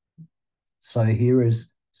Napoleon. So here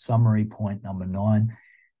is summary point number 9.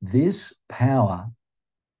 This power,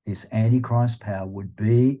 this Antichrist power, would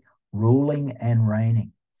be ruling and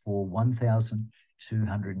reigning for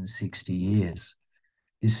 1,260 years.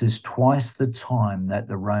 This is twice the time that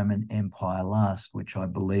the Roman Empire lasts, which I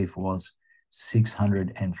believe was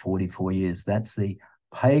 644 years. That's the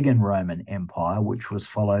pagan Roman Empire, which was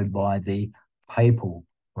followed by the papal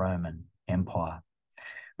Roman Empire.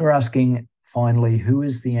 We're asking Finally, who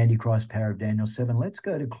is the Antichrist power of Daniel 7? Let's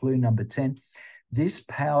go to clue number 10. This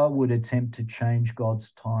power would attempt to change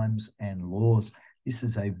God's times and laws. This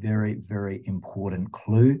is a very, very important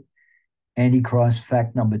clue. Antichrist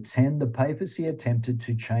fact number 10, the papacy attempted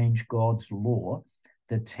to change God's law,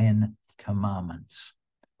 the 10 Commandments.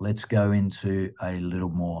 Let's go into a little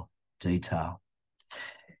more detail.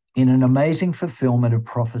 In an amazing fulfillment of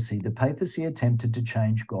prophecy, the papacy attempted to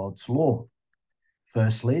change God's law.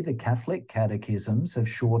 Firstly, the Catholic catechisms have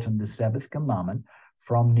shortened the Sabbath commandment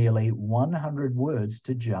from nearly 100 words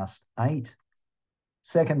to just 8.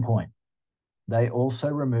 Second point, they also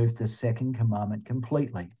removed the second commandment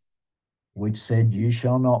completely, which said, you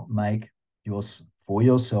shall not make for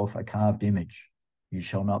yourself a carved image. You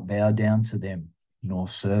shall not bow down to them, nor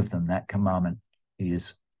serve them. That commandment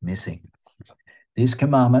is missing. This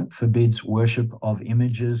commandment forbids worship of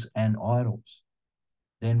images and idols.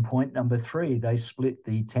 Then point number 3, they split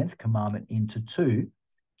the 10th commandment into 2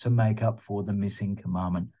 to make up for the missing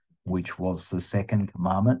commandment, which was the second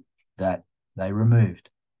commandment that they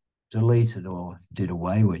removed, deleted, or did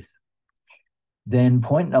away with. Then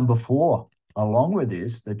point number 4, along with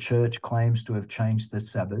this, the church claims to have changed the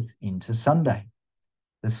Sabbath into Sunday.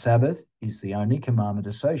 The Sabbath is the only commandment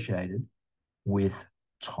associated with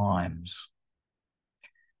times.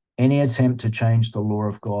 Any attempt to change the law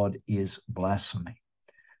of God is blasphemy.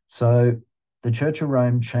 So the Church of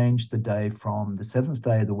Rome changed the day from the 7th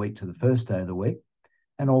day of the week to the 1st day of the week.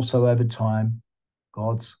 And also over time,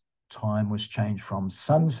 God's time was changed from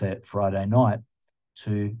sunset Friday night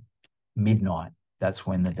to midnight. That's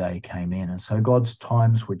when the day came in. And so God's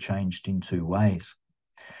times were changed in 2 ways.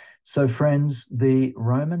 So friends, the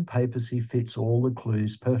Roman papacy fits all the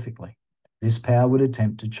clues perfectly. This power would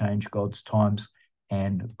attempt to change God's times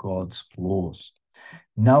and God's laws.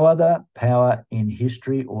 No other power in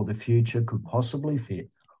history or the future could possibly fit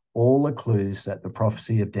all the clues that the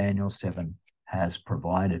prophecy of Daniel 7 has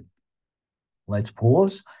provided. Let's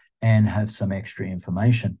pause and have some extra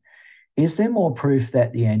information. Is there more proof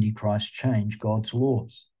that the Antichrist changed God's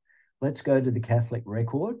laws? Let's go to the Catholic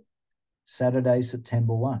record, Saturday,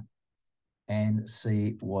 September 1, and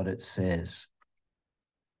see what it says.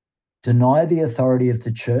 Deny the authority of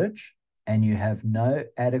the church, and you have no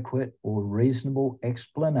adequate or reasonable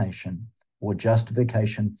explanation or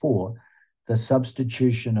justification for the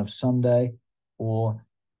substitution of Sunday or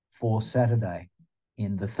for Saturday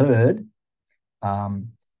in the third,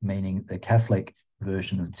 meaning the Catholic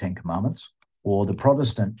version of the 10 Commandments, or the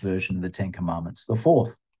Protestant version of the 10 Commandments, the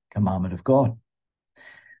fourth commandment of God.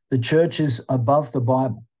 The church is above the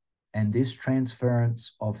Bible, and this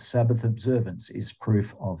transference of Sabbath observance is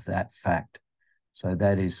proof of that fact. So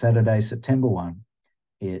that is Saturday, September 1.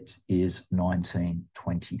 It is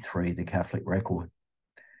 1923, the Catholic record.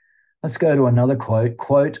 Let's go to another quote.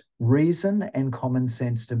 Quote, reason and common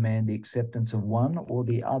sense demand the acceptance of one or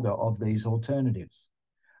the other of these alternatives,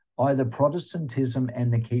 either Protestantism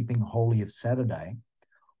and the keeping holy of Saturday,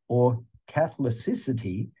 or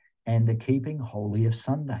Catholicity and the keeping holy of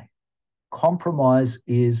Sunday. Compromise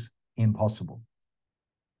is impossible.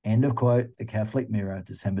 End of quote. The Catholic Mirror,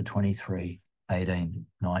 December 23,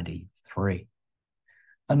 1893.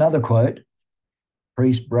 Another quote,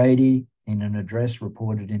 Priest Brady, in an address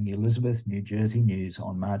reported in the Elizabeth, New Jersey News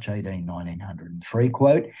on March 18, 1903,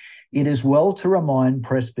 quote, it is well to remind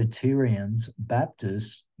Presbyterians,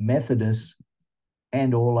 Baptists, Methodists,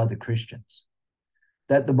 and all other Christians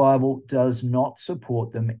that the Bible does not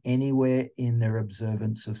support them anywhere in their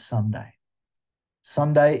observance of Sunday.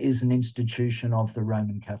 Sunday is an institution of the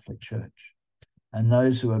Roman Catholic Church, and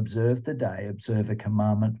those who observe the day observe a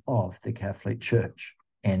commandment of the Catholic Church.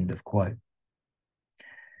 End of quote.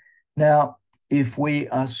 Now, if we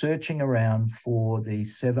are searching around for the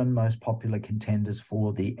 7 most popular contenders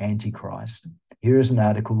for the Antichrist, here is an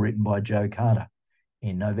article written by Joe Carter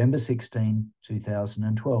in November 16,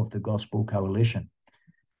 2012, the Gospel Coalition.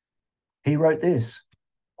 He wrote this,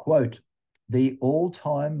 quote, the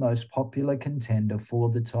all-time most popular contender for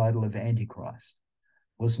the title of Antichrist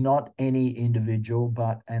was not any individual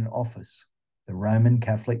but an office, the Roman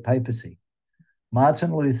Catholic papacy.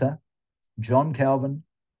 Martin Luther, John Calvin,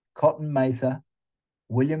 Cotton Mather,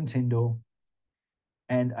 William Tyndale,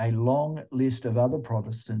 and a long list of other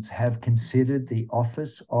Protestants have considered the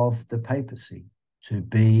office of the papacy to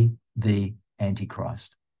be the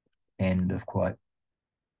Antichrist. End of quote.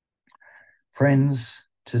 Friends,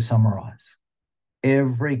 to summarize,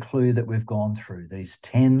 every clue that we've gone through, these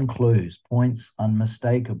 10 clues, points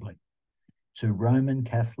unmistakably to Roman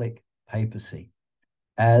Catholic papacy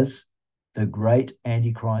as the great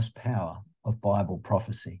Antichrist power of Bible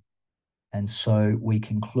prophecy. And so we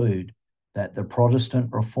conclude that the Protestant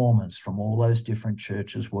reformers from all those different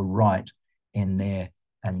churches were right in their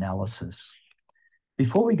analysis.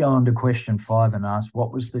 Before we go on to question 5 and ask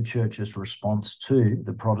what was the church's response to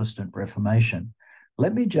the Protestant Reformation,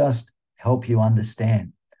 let me just help you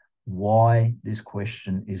understand why this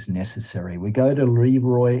question is necessary. We go to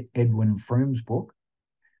Leroy Edwin Froome's book,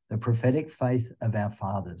 The Prophetic Faith of Our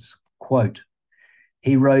Fathers. Quote,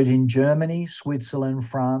 he wrote, in Germany, Switzerland,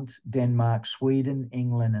 France, Denmark, Sweden,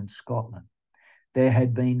 England, and Scotland, there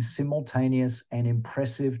had been simultaneous and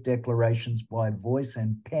impressive declarations by voice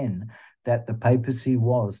and pen that the papacy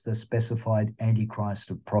was the specified Antichrist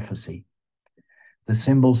of prophecy. The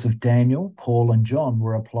symbols of Daniel, Paul, and John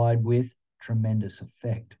were applied with tremendous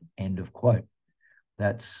effect. End of quote.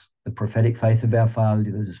 That's The Prophetic Faith of Our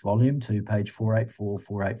Fathers, Volume 2, page 484,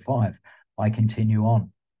 485. I continue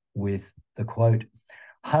on with the quote.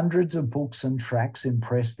 Hundreds of books and tracts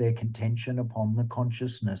impressed their contention upon the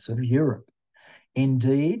consciousness of Europe.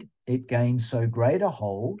 Indeed, it gained so great a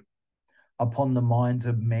hold upon the minds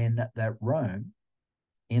of men that Rome,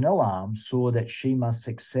 in alarm, saw that she must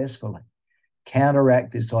successfully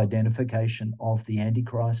counteract this identification of the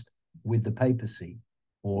Antichrist with the papacy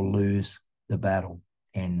or lose the battle.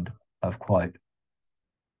 End of quote.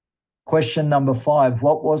 Question number 5,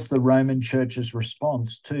 what was the Roman Church's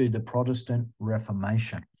response to the Protestant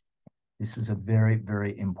Reformation? This is a very,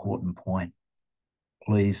 very important point.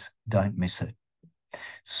 Please don't miss it.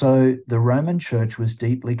 So the Roman Church was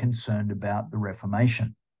deeply concerned about the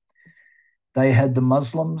Reformation. They had the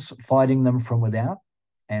Muslims fighting them from without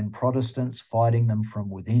and Protestants fighting them from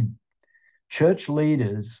within. Church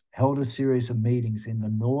leaders held a series of meetings in the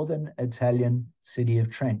northern Italian city of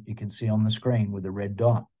Trent, you can see on the screen with a red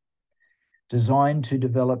dot, designed to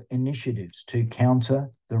develop initiatives to counter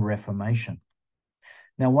the Reformation.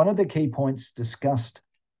 Now, one of the key points discussed,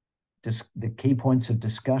 the key points of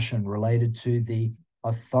discussion related to the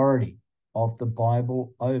authority of the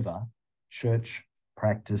Bible over church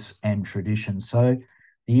practice and tradition. So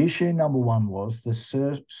the issue number 1 was the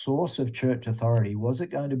source of church authority. Was it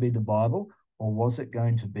going to be the Bible or was it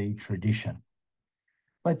going to be tradition?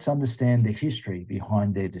 Let's understand the history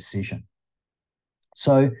behind their decision.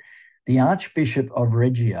 So the Archbishop of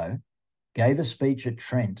Reggio gave a speech at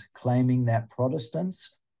Trent claiming that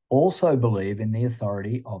Protestants also believe in the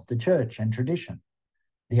authority of the church and tradition.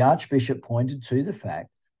 The Archbishop pointed to the fact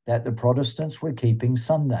that the Protestants were keeping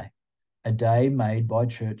Sunday, a day made by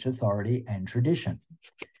church authority and tradition.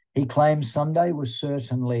 He claimed Sunday was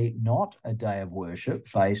certainly not a day of worship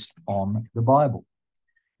based on the Bible.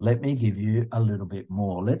 Let me give you a little bit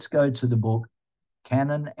more. Let's go to the book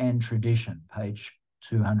Canon and Tradition, page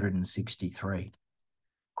 263.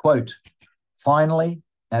 Quote, finally,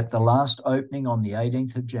 at the last opening on the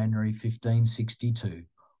 18th of January, 1562,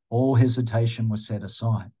 all hesitation was set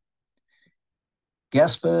aside.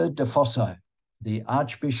 Gaspar da Fosso, the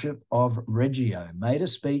Archbishop of Reggio, made a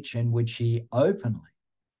speech in which he openly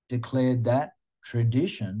declared that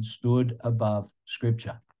tradition stood above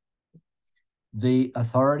Scripture. The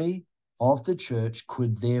authority of the church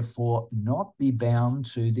could therefore not be bound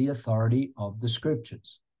to the authority of the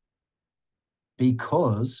Scriptures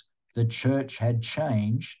because the church had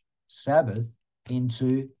changed Sabbath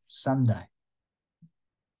into Sunday.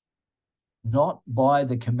 Not by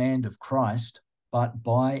the command of Christ, but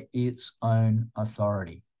by its own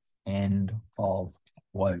authority. End of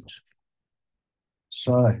quote.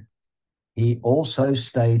 So he also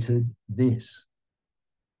stated this: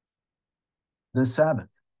 the Sabbath,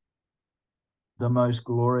 the most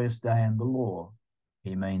glorious day in the law,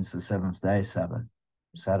 he means the seventh day Sabbath,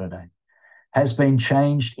 Saturday, has been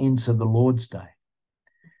changed into the Lord's day.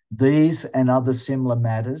 These and other similar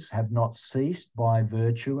matters have not ceased by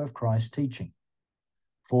virtue of Christ's teaching.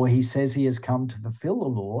 For he says he has come to fulfill the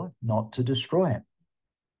law, not to destroy it.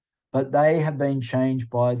 But they have been changed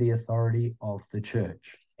by the authority of the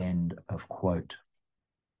church. End of quote.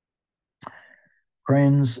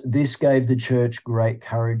 Friends, this gave the church great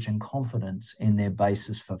courage and confidence in their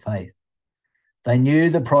basis for faith. They knew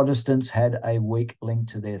the Protestants had a weak link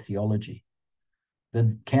to their theology.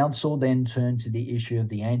 The council then turned to the issue of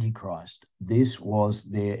the Antichrist. This was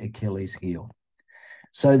their Achilles heel.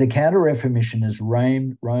 So the Counter-Reformation is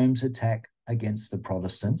Rome's attack against the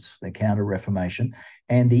Protestants, the Counter-Reformation,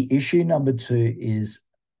 and the issue number 2 is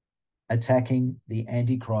attacking the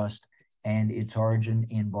Antichrist and its origin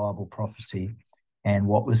in Bible prophecy and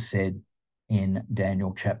what was said in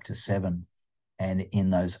Daniel chapter 7 and in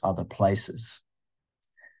those other places.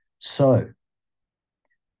 So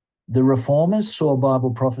the Reformers saw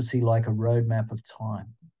Bible prophecy like a roadmap of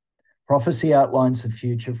time. Prophecy outlines the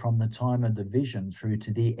future from the time of the vision through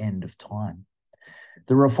to the end of time.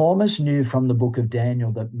 The reformers knew from the book of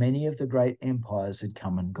Daniel that many of the great empires had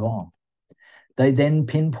come and gone. They then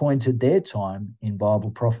pinpointed their time in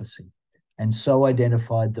Bible prophecy and so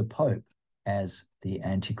identified the Pope as the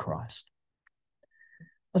Antichrist.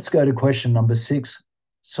 Let's go to question number 6.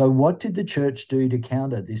 So what did the church do to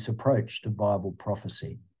counter this approach to Bible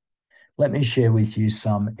prophecy? Let me share with you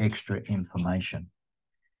some extra information.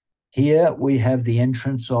 Here we have the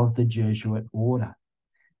entrance of the Jesuit order.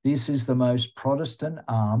 This is the most Protestant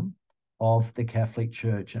arm of the Catholic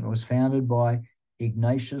Church, and it was founded by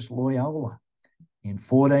Ignatius Loyola in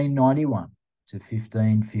 1491 to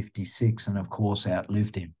 1556, and of course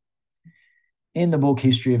outlived him. In the book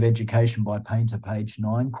History of Education by Painter, page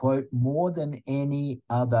 9, quote, more than any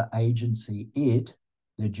other agency, it,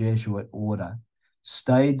 the Jesuit order,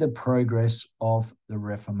 stayed the progress of the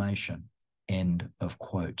Reformation, end of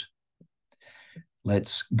quote.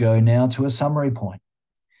 Let's go now to a summary point.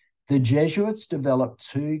 The Jesuits developed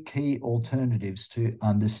 2 key alternatives to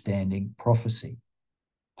understanding prophecy.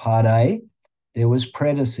 Part A, there was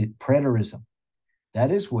preterism.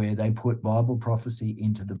 That is where they put Bible prophecy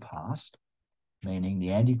into the past, meaning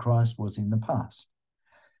the Antichrist was in the past.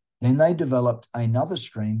 Then they developed another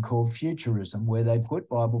stream called futurism, where they put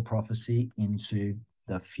Bible prophecy into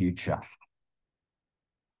the future.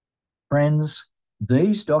 Friends,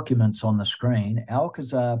 these documents on the screen,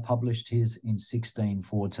 Alcazar published his in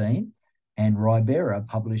 1614 and Ribera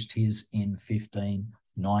published his in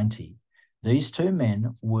 1590. These 2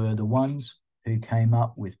 men were the ones who came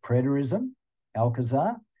up with preterism,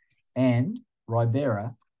 Alcazar, and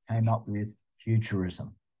Ribera came up with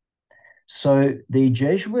futurism. So the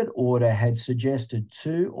Jesuit order had suggested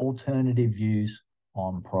 2 alternative views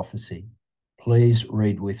on prophecy. Please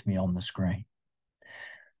read with me on the screen.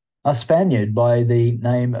 A Spaniard by the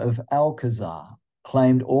name of Alcazar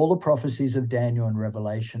claimed all the prophecies of Daniel and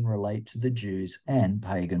Revelation relate to the Jews and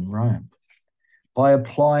pagan Rome. By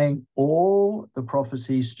applying all the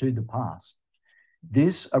prophecies to the past,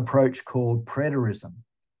 this approach, called preterism,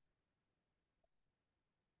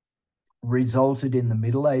 resulted in the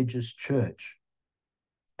Middle Ages church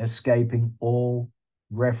escaping all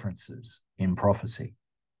references in prophecy.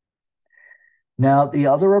 Now, the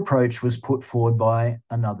other approach was put forward by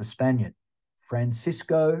another Spaniard,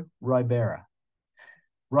 Francisco Ribera.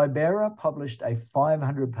 Ribera published a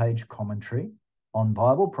 500-page commentary on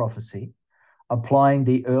Bible prophecy, applying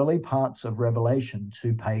the early parts of Revelation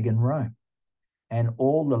to pagan Rome and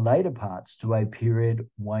all the later parts to a period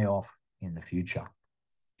way off in the future.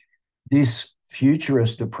 This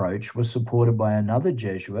futurist approach was supported by another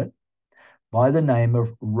Jesuit by the name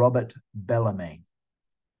of Robert Bellarmine.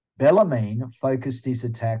 Bellarmine focused his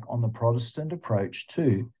attack on the Protestant approach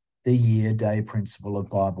to the year-day principle of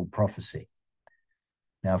Bible prophecy.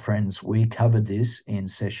 Now, friends, we covered this in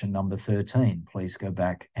session number 13. Please go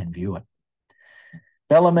back and view it.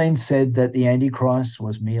 Bellarmine said that the Antichrist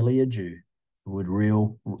was merely a Jew who would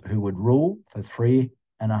rule for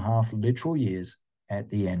 3.5 literal years at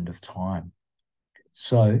the end of time.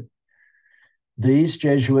 So these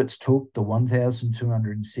Jesuits took the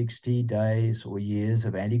 1,260 days or years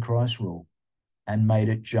of Antichrist rule and made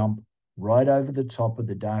it jump right over the top of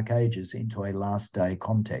the Dark Ages into a last day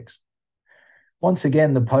context. Once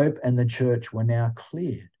again, the Pope and the Church were now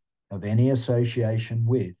cleared of any association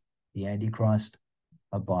with the Antichrist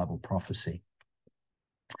of Bible prophecy.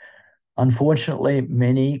 Unfortunately,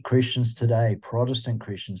 many Christians today, Protestant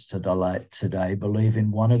Christians today, believe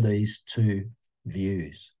in one of these 2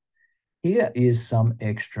 views. Here is some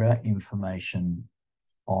extra information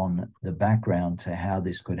on the background to how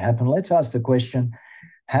this could happen. Let's ask the question,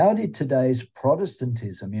 how did today's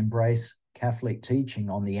Protestantism embrace Catholic teaching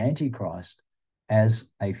on the Antichrist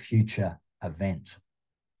as a future event?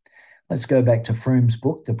 Let's go back to Froome's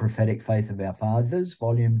book, The Prophetic Faith of Our Fathers,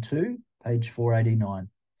 Volume 2, page 489,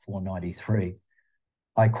 493.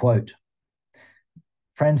 I quote,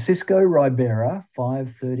 Francisco Ribera,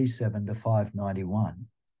 537 to 591,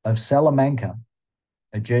 of Salamanca,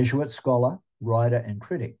 a Jesuit scholar, writer, and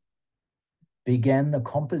critic, began the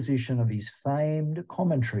composition of his famed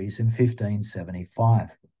commentaries in 1575.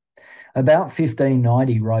 About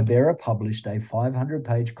 1590, Ribera published a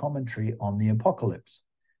 500-page commentary on the Apocalypse,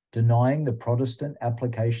 denying the Protestant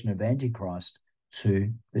application of Antichrist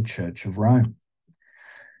to the Church of Rome.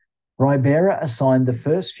 Ribera assigned the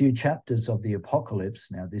first few chapters of the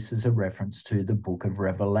Apocalypse, now this is a reference to the book of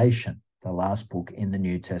Revelation, the last book in the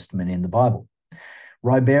New Testament in the Bible.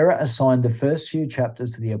 Ribera assigned the first few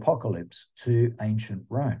chapters of the Apocalypse to ancient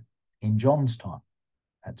Rome in John's time.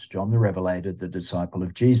 That's John the Revelator, the disciple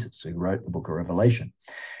of Jesus, who wrote the book of Revelation.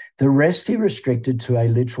 The rest he restricted to a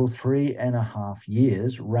literal 3.5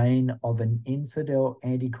 years reign of an infidel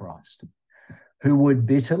antichrist who would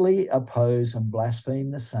bitterly oppose and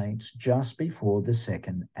blaspheme the saints just before the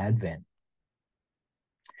second advent.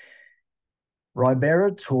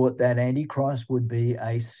 Ribera taught that Antichrist would be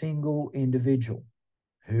a single individual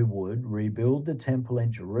who would rebuild the temple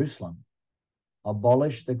in Jerusalem,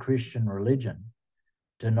 abolish the Christian religion,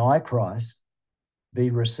 deny Christ,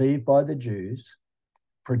 be received by the Jews,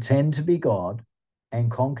 pretend to be God,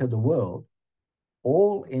 and conquer the world,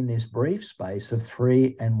 all in this brief space of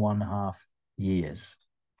 3.5 years.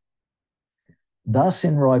 Thus,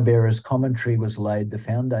 in Ribera's commentary was laid the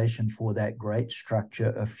foundation for that great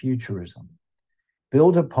structure of futurism,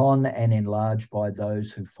 built upon and enlarged by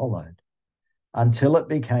those who followed, until it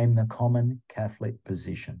became the common Catholic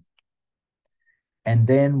position. And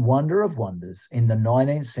then, wonder of wonders, in the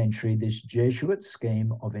 19th century, this Jesuit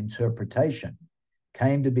scheme of interpretation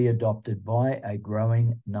came to be adopted by a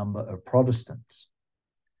growing number of Protestants.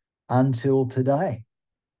 Until today,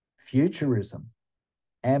 futurism,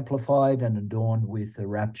 amplified and adorned with the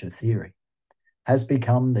rapture theory, has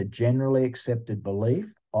become the generally accepted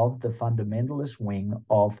belief of the fundamentalist wing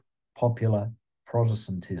of popular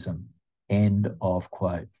Protestantism. End of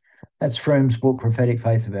quote. That's Froome's book, Prophetic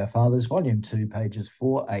Faith of Our Fathers, Volume 2, pages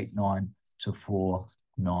 489 to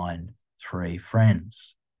 493.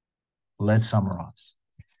 Friends, let's summarize.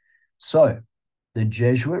 So, the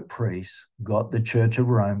Jesuit priests got the Church of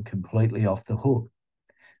Rome completely off the hook.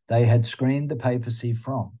 They had screened the papacy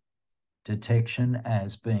from detection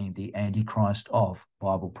as being the Antichrist of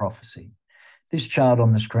Bible prophecy. This chart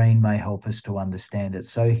on the screen may help us to understand it.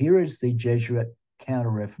 So here is the Jesuit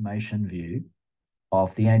Counter-Reformation view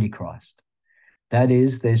of the Antichrist. That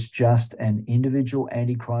is, there's just an individual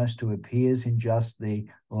Antichrist who appears in just the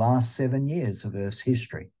last 7 years of Earth's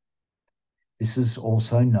history. This is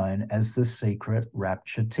also known as the secret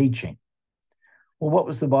rapture teaching. Well, what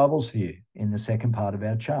was the Bible's view in the second part of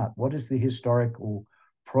our chart? What is the historical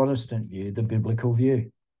Protestant view, the biblical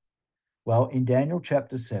view? Well, in Daniel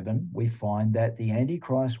chapter 7, we find that the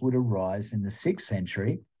Antichrist would arise in the 6th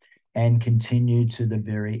century and continue to the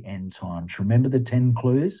very end times. Remember the 10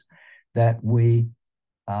 clues that we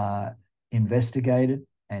investigated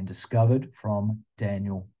and discovered from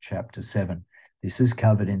Daniel chapter 7. This is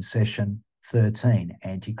covered in session 13,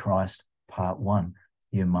 Antichrist part 1.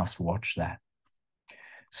 You must watch that.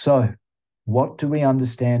 So, what do we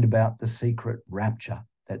understand about the secret rapture?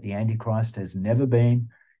 That the Antichrist has never been.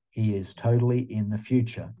 He is totally in the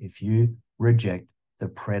future if you reject the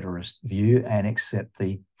preterist view and accept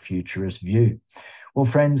the futurist view. Well,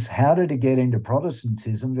 friends, how did it get into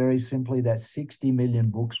Protestantism? Very simply, that 60 million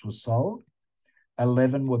books were sold.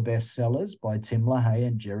 11 were bestsellers by Tim LaHaye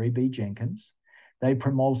and Jerry B. Jenkins. They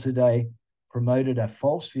promoted a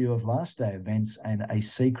false view of last day events and a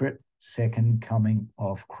secret second coming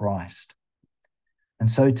of Christ. And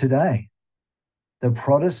so today, the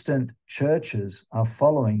Protestant churches are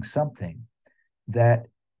following something that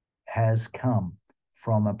has come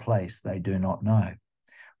from a place they do not know. I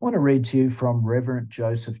want to read to you from Reverend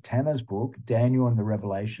Joseph Tanner's book, Daniel and the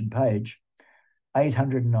Revelation, page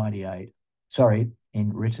 898.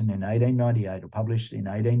 Written in 1898 or published in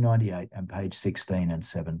 1898 and page 16 and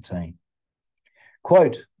 17.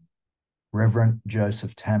 Quote, Reverend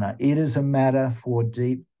Joseph Tanner, "It is a matter for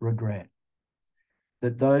deep regret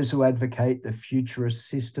that those who advocate the futurist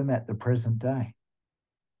system at the present day,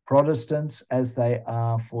 Protestants as they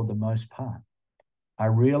are for the most part,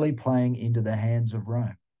 are really playing into the hands of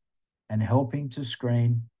Rome and helping to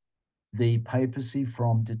screen the papacy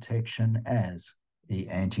from detection as the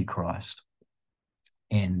Antichrist."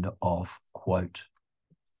 End of quote.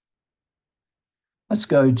 Let's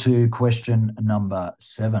go to question number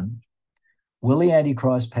 7. Will the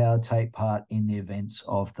Antichrist power take part in the events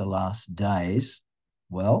of the last days?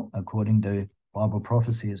 Well, according to Bible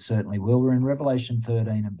prophecy, it certainly will. We're in Revelation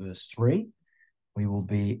 13 and verse 3. We will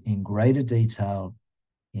be in greater detail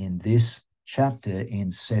in this chapter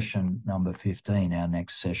in session number 15, our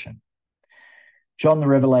next session. John the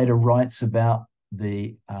Revelator writes about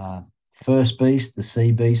the first beast, the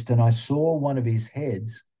sea beast, "And I saw one of his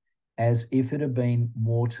heads as if it had been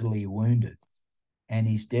mortally wounded, and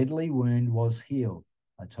his deadly wound was healed."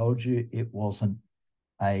 I told you it wasn't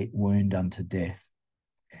a wound unto death.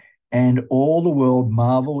 "And all the world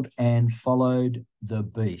marveled and followed the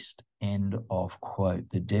beast." End of quote.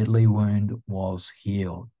 The deadly wound was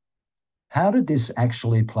healed. How did this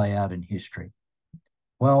actually play out in history?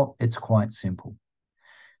 Well, it's quite simple.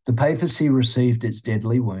 The papacy received its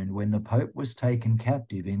deadly wound when the Pope was taken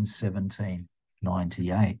captive in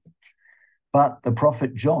 1798. But the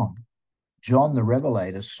prophet John John the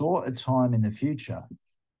Revelator saw a time in the future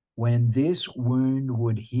when this wound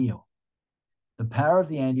would heal. The power of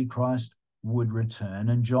the Antichrist would return,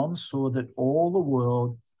 and John saw that all the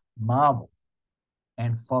world marveled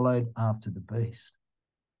and followed after the beast.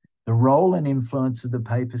 The role and influence of the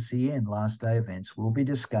papacy in last day events will be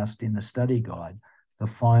discussed in the study guide, The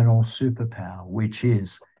Final Superpower, which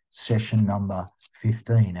is session number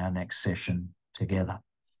 15, our next session together.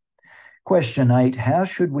 Question 8, how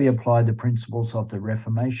should we apply the principles of the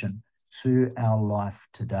Reformation to our life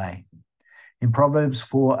today? In Proverbs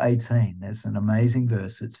 4:18, there's an amazing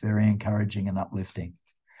verse. It's very encouraging and uplifting.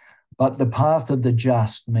 But the path of the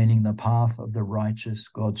just, meaning the path of the righteous,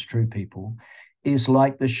 God's true people, is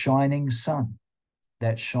like the shining sun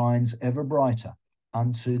that shines ever brighter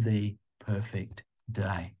unto the perfect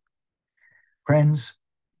day. Friends,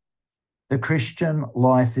 the Christian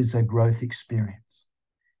life is a growth experience.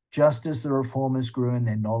 Just as the reformers grew in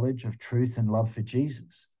their knowledge of truth and love for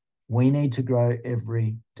Jesus, we need to grow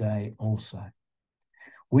every day also.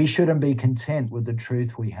 We shouldn't be content with the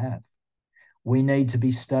truth we have. We need to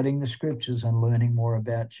be studying the scriptures and learning more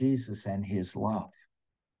about Jesus and his love.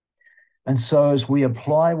 And so as we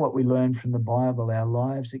apply what we learn from the Bible, our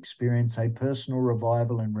lives experience a personal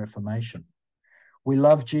revival and reformation. We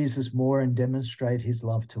love Jesus more and demonstrate his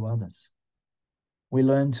love to others. We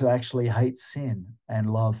learn to actually hate sin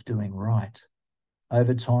and love doing right.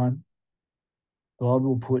 Over time, God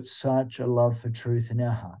will put such a love for truth in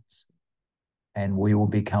our hearts, and we will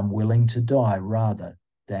become willing to die rather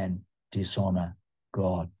than dishonor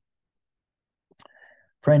God.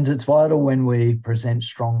 Friends, it's vital when we present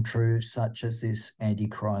strong truths such as this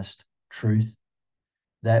Antichrist truth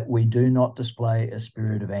that we do not display a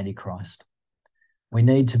spirit of Antichrist. We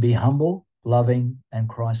need to be humble, loving, and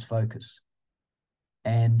Christ-focused.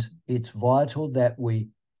 And it's vital that we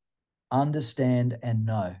understand and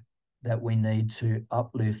know that we need to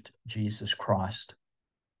uplift Jesus Christ.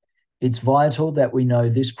 It's vital that we know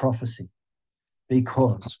this prophecy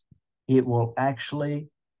because it will actually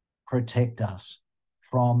protect us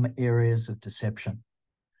from areas of deception.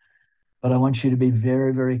 But I want you to be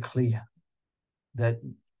very, very clear that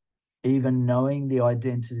even knowing the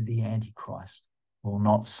identity of the Antichrist will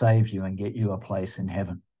not save you and get you a place in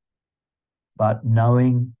heaven. But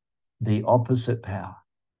knowing the opposite power,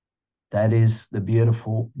 that is the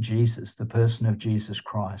beautiful Jesus, the person of Jesus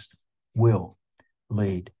Christ, will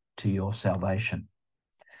lead to your salvation.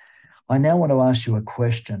 I now want to ask you a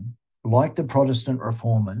question. Like the Protestant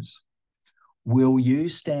Reformers, will you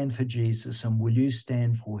stand for Jesus and will you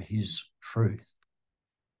stand for his truth?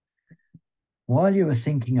 While you are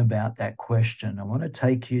thinking about that question, I want to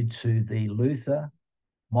take you to the Luther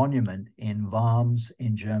monument in Worms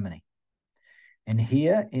in Germany. And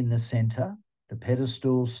here in the center, the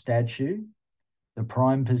pedestal statue, the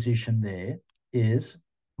prime position there is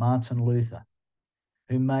Martin Luther,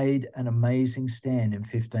 who made an amazing stand in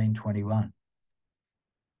 1521.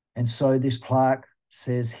 And so this plaque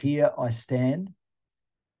says, "Here I stand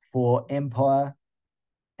for empire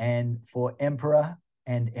and for emperor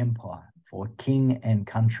and empire, for king and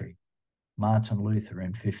country." Martin Luther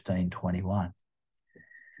in 1521.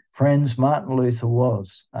 Friends, Martin Luther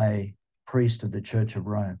was a priest of the Church of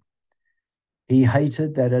Rome. He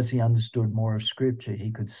hated that as he understood more of Scripture, he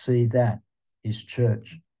could see that his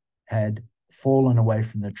church had fallen away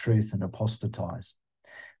from the truth and apostatized.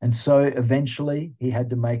 And so eventually he had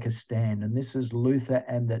to make a stand. And this is Luther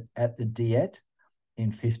at the Diet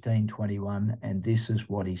in 1521. And this is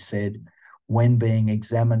what he said when being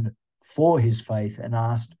examined for his faith and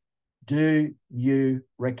asked, "Do you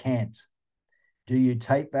recant? Do you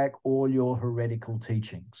take back all your heretical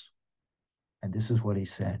teachings?" And this is what he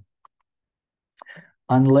said: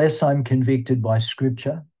 "Unless I'm convicted by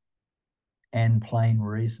Scripture and plain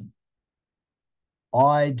reason,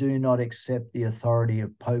 I do not accept the authority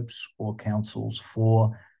of popes or councils,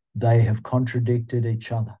 for they have contradicted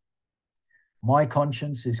each other. My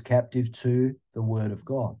conscience is captive to the word of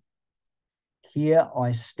God. Here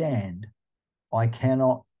I stand. I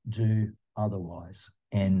cannot do otherwise."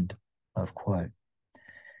 End of quote.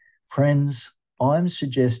 Friends, I'm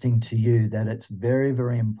suggesting to you that it's very,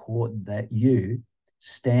 very important that you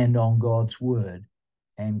stand on God's word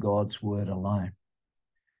and God's word alone.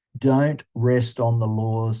 Don't rest on the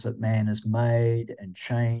laws that man has made and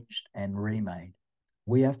changed and remade.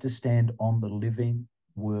 We have to stand on the living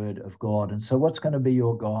word of God. And so what's going to be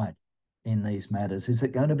your guide in these matters? Is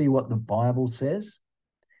it going to be what the Bible says?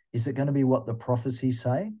 Is it going to be what the prophecies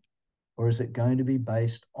say? Or is it going to be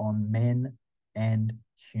based on men and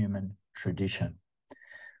human tradition?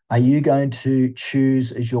 Are you going to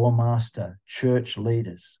choose as your master church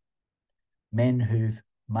leaders, men who've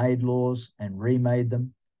made laws and remade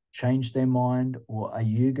them, changed their mind, or are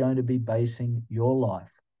you going to be basing your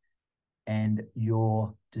life and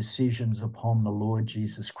your decisions upon the Lord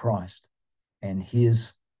Jesus Christ and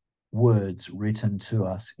his words written to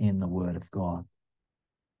us in the Word of God?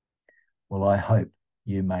 Well, I hope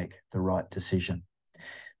you make the right decision.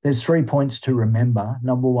 There's 3 points to remember.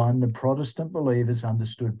 Number one, the Protestant believers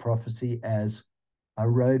understood prophecy as a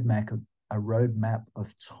roadmap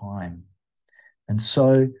of time. And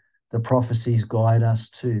so the prophecies guide us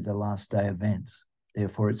to the last day events.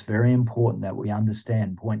 Therefore, it's very important that we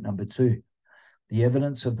understand point number two. The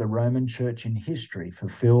evidence of the Roman Church in history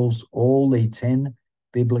fulfills all the 10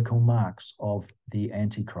 biblical marks of the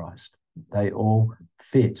Antichrist. They all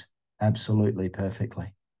fit absolutely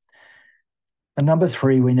perfectly. And number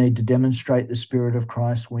three, we need to demonstrate the Spirit of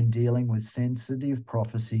Christ when dealing with sensitive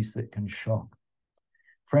prophecies that can shock.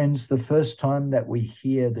 Friends, the first time that we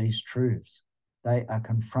hear these truths, they are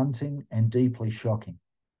confronting and deeply shocking.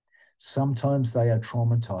 Sometimes they are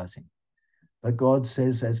traumatizing. But God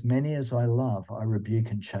says, as many as I love, I rebuke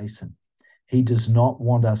and chasten. He does not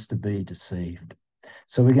want us to be deceived.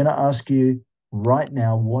 So we're going to ask you right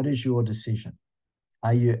now, what is your decision?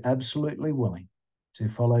 Are you absolutely willing to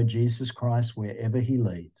follow Jesus Christ wherever he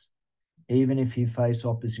leads, even if you face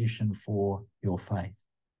opposition for your faith?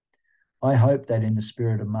 I hope that in the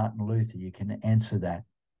spirit of Martin Luther, you can answer that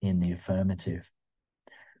in the affirmative.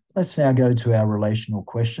 Let's now go to our relational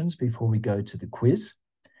questions before we go to the quiz.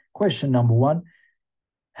 Question number one,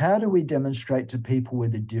 how do we demonstrate to people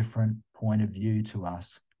with a different point of view to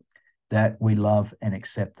us that we love and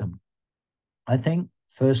accept them? I think,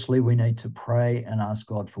 firstly, we need to pray and ask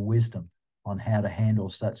God for wisdom on how to handle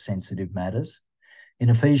such sensitive matters. In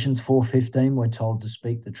Ephesians 4:15, we're told to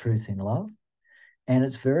speak the truth in love. And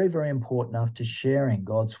it's very, very important after sharing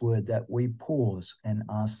God's word that we pause and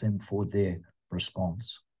ask them for their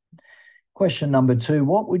response. Question number two,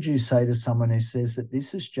 what would you say to someone who says that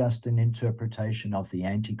this is just an interpretation of the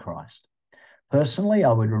Antichrist? Personally,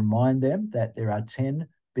 I would remind them that there are 10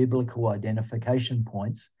 biblical identification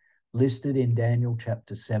points listed in Daniel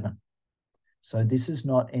chapter 7. So this is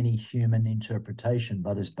not any human interpretation,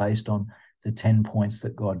 but is based on the 10 points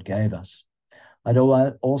that God gave us. I'd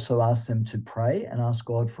also ask them to pray and ask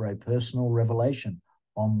God for a personal revelation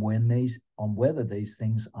on whether these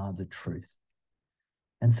things are the truth.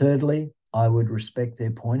 And thirdly, I would respect their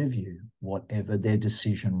point of view, whatever their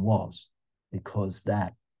decision was, because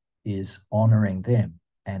that is honoring them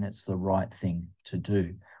and it's the right thing to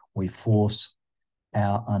do. We force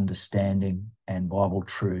our understanding and Bible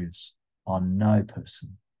truths on no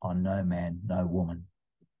person, on no man, no woman,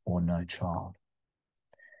 or no child.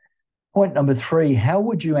 Point number three, how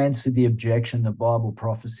would you answer the objection that Bible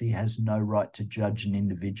prophecy has no right to judge an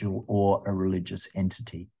individual or a religious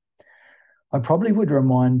entity? I probably would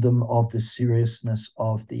remind them of the seriousness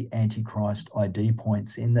of the Antichrist ID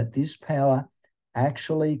points in that this power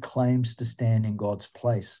actually claims to stand in God's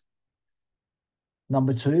place.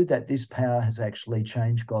 Number two, that this power has actually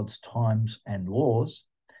changed God's times and laws.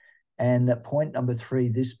 And that point number three,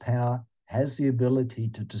 this power has the ability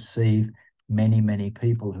to deceive many, many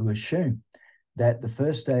people who assume that the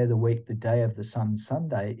first day of the week, the day of the sun,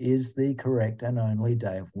 Sunday, is the correct and only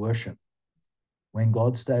day of worship. When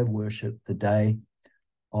God's day of worship, the day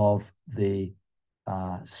of the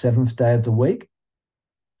seventh day of the week,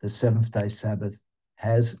 the seventh day Sabbath,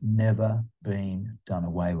 has never been done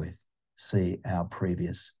away with. See our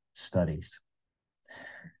previous studies.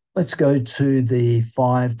 Let's go to the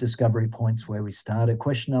 5 discovery points where we started.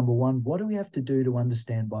 Question number one, what do we have to do to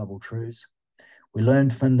understand Bible truths? We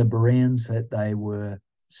learned from the Bereans that they were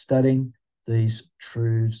studying these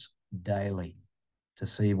truths daily to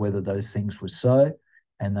see whether those things were so,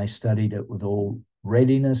 and they studied it with all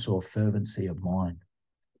readiness or fervency of mind.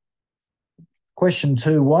 Question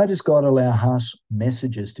 2, why does God allow harsh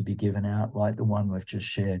messages to be given out like the one we've just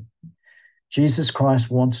shared? Jesus Christ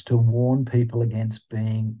wants to warn people against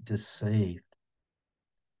being deceived.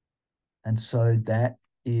 And so that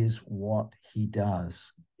is what he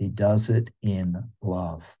does. He does it in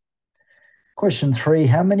love. Question 3,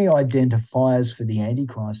 how many identifiers for the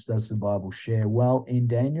Antichrist does the Bible share? Well, in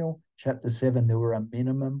Daniel chapter 7, there were a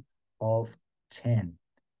minimum of 10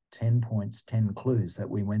 points, 10 clues that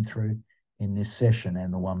we went through in this session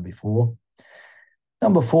and the one before.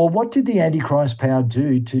 Number 4, what did the Antichrist power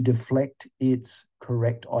do to deflect its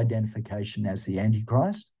correct identification as the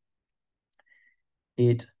Antichrist?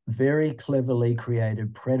 It very cleverly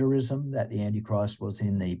created preterism, that the Antichrist was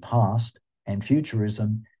in the past, and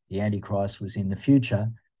futurism, the Antichrist was in the future.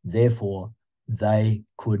 Therefore, they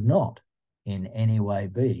could not in any way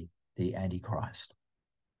be the Antichrist.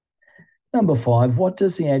 Number 5, what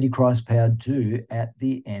does the Antichrist power do at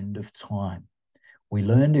the end of time? We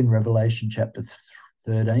learned in Revelation chapter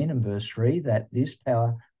 13 and verse 3 that this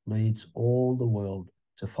power leads all the world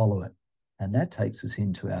to follow it. And that takes us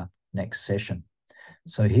into our next session.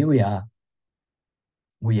 So here we are.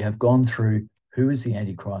 We have gone through who is the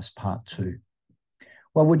Antichrist part 2.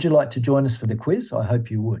 Well, would you like to join us for the quiz? I hope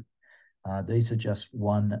you would. These are just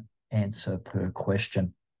one answer per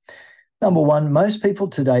question. Number 1, most people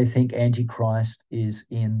today think Antichrist is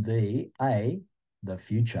in A, the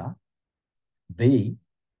future, B,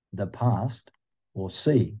 the past, or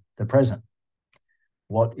C, the present.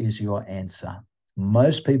 What is your answer?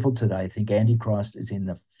 Most people today think Antichrist is in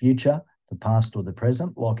the future, the past, or the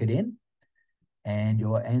present. Lock it in. And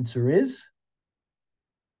your answer is,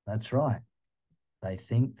 that's right. They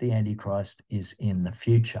think the Antichrist is in the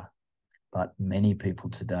future. But many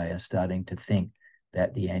people today are starting to think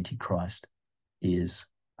that the Antichrist is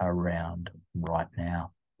around right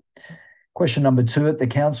now. Question number 2, at the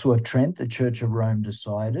Council of Trent, the Church of Rome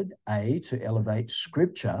decided, A, to elevate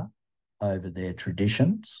Scripture over their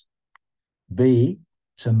traditions, B,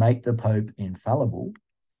 to make the Pope infallible,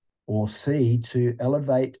 or C, to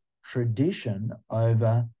elevate tradition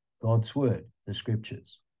over God's Word, the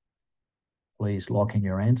Scriptures. Please lock in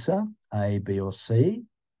your answer, A, B, or C.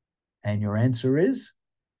 And your answer is,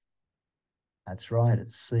 that's right,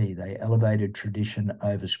 it's C. They elevated tradition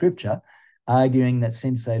over Scripture, arguing that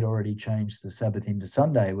since they'd already changed the Sabbath into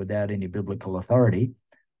Sunday without any biblical authority,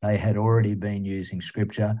 they had already been using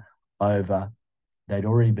Scripture over,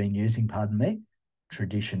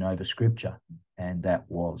 tradition over Scripture. And that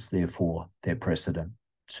was, therefore, their precedent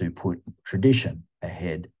to put tradition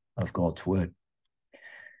ahead of God's Word.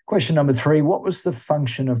 Question number 3, what was the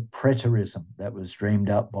function of preterism that was dreamed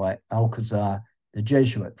up by Alcazar the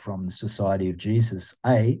Jesuit from the Society of Jesus?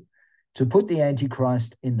 A, to put the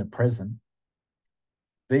Antichrist in the present,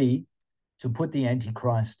 B, to put the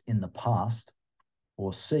Antichrist in the past,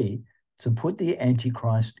 or C, to put the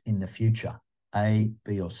Antichrist in the future. A,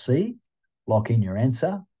 B, or C. Lock in your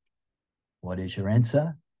answer. What is your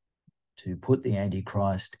answer? To put the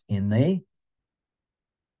Antichrist in the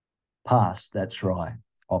past. That's right.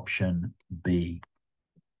 Option B.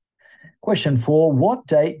 Question 4, what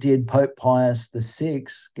date did Pope Pius VI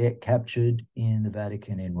get captured in the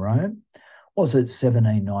Vatican in Rome? Was it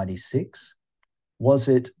 1796? Was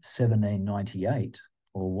it 1798?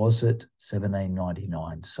 Or was it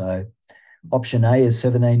 1799? So option A is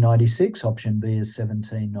 1796, option B is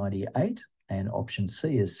 1798, and option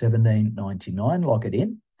C is 1799. Lock it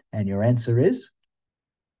in. And your answer is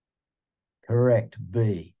correct,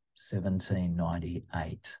 B,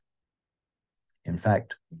 1798. In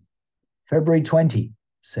fact, February 20,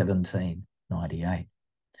 1798.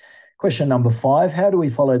 Question number 5, how do we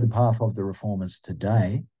follow the path of the Reformers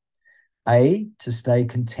today? A, to stay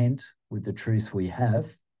content with the truth we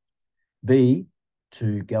have. B,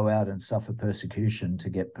 to go out and suffer persecution to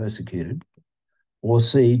get persecuted. Or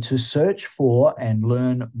C, to search for and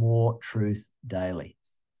learn more truth daily.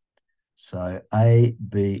 So A,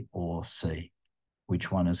 B, or C. Which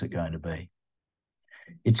one is it going to be?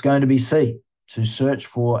 It's going to be C, to search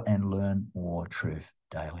for and learn more truth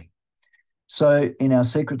daily. So in our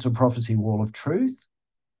Secrets of Prophecy Wall of Truth,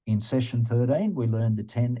 in session 13, we learned the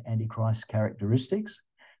 10 Antichrist characteristics,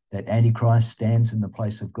 that Antichrist stands in the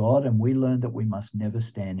place of God, and we learned that we must never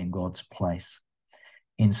stand in God's place.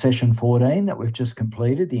 In session 14 that we've just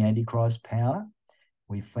completed, the Antichrist power,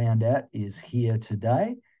 we found out is here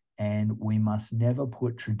today, and we must never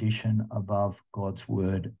put tradition above God's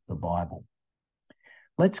Word, the Bible.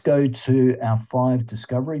 Let's go to our 5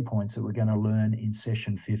 discovery points that we're going to learn in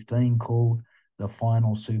session 15 called the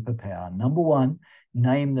final superpower. Number 1,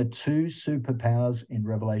 name the 2 superpowers in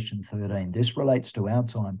Revelation 13. This relates to our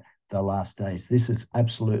time, the last days. This is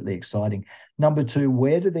absolutely exciting. Number 2,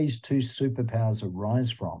 where do these 2 superpowers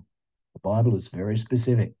arise from? The Bible is very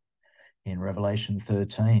specific. In Revelation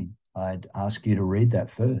 13, I'd ask you to read that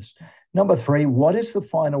first. Number 3, what is the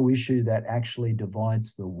final issue that actually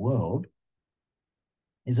divides the world?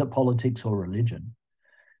 Is it politics or religion?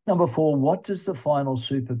 Number 4, what does the final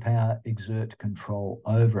superpower exert control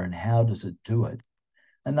over, and how does it do it?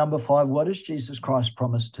 And number 5, what does Jesus Christ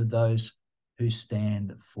promise to those who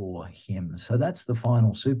stand for him? So that's the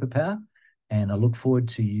final superpower, and I look forward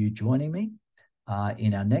to you joining me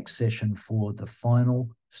in our next session for the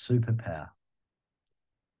final superpower.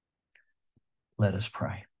 Let us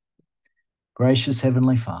pray. Gracious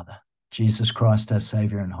Heavenly Father, Jesus Christ, our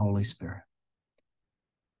Saviour, and Holy Spirit.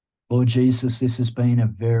 Lord Jesus, this has been a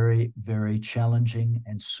very, very challenging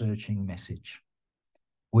and searching message.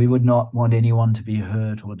 We would not want anyone to be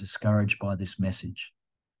hurt or discouraged by this message.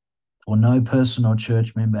 For no person or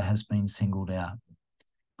church member has been singled out,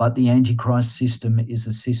 but the Antichrist system is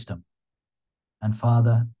a system. And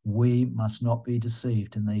Father, we must not be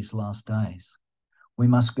deceived in these last days. We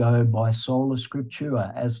must go by sola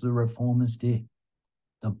scriptura, as the Reformers did,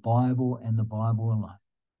 the Bible and the Bible alone.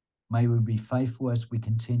 May we be faithful as we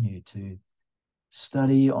continue to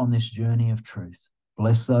study on this journey of truth.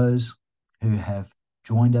 Bless those who have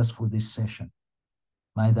joined us for this session.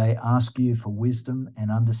 May they ask you for wisdom and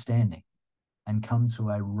understanding and come to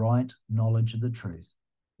a right knowledge of the truth.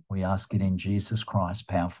 We ask it in Jesus Christ's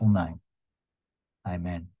powerful name.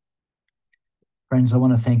 Amen. Friends, I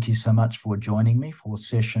want to thank you so much for joining me for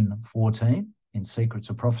session 14 in Secrets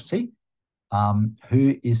of Prophecy.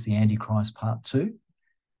 Who is the Antichrist Part 2?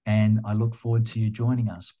 And I look forward to you joining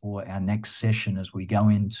us for our next session as we go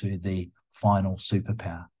into the final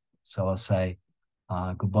superpower. So I'll say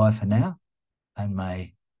goodbye for now, and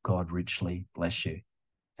may God richly bless you.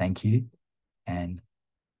 Thank you and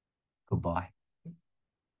goodbye.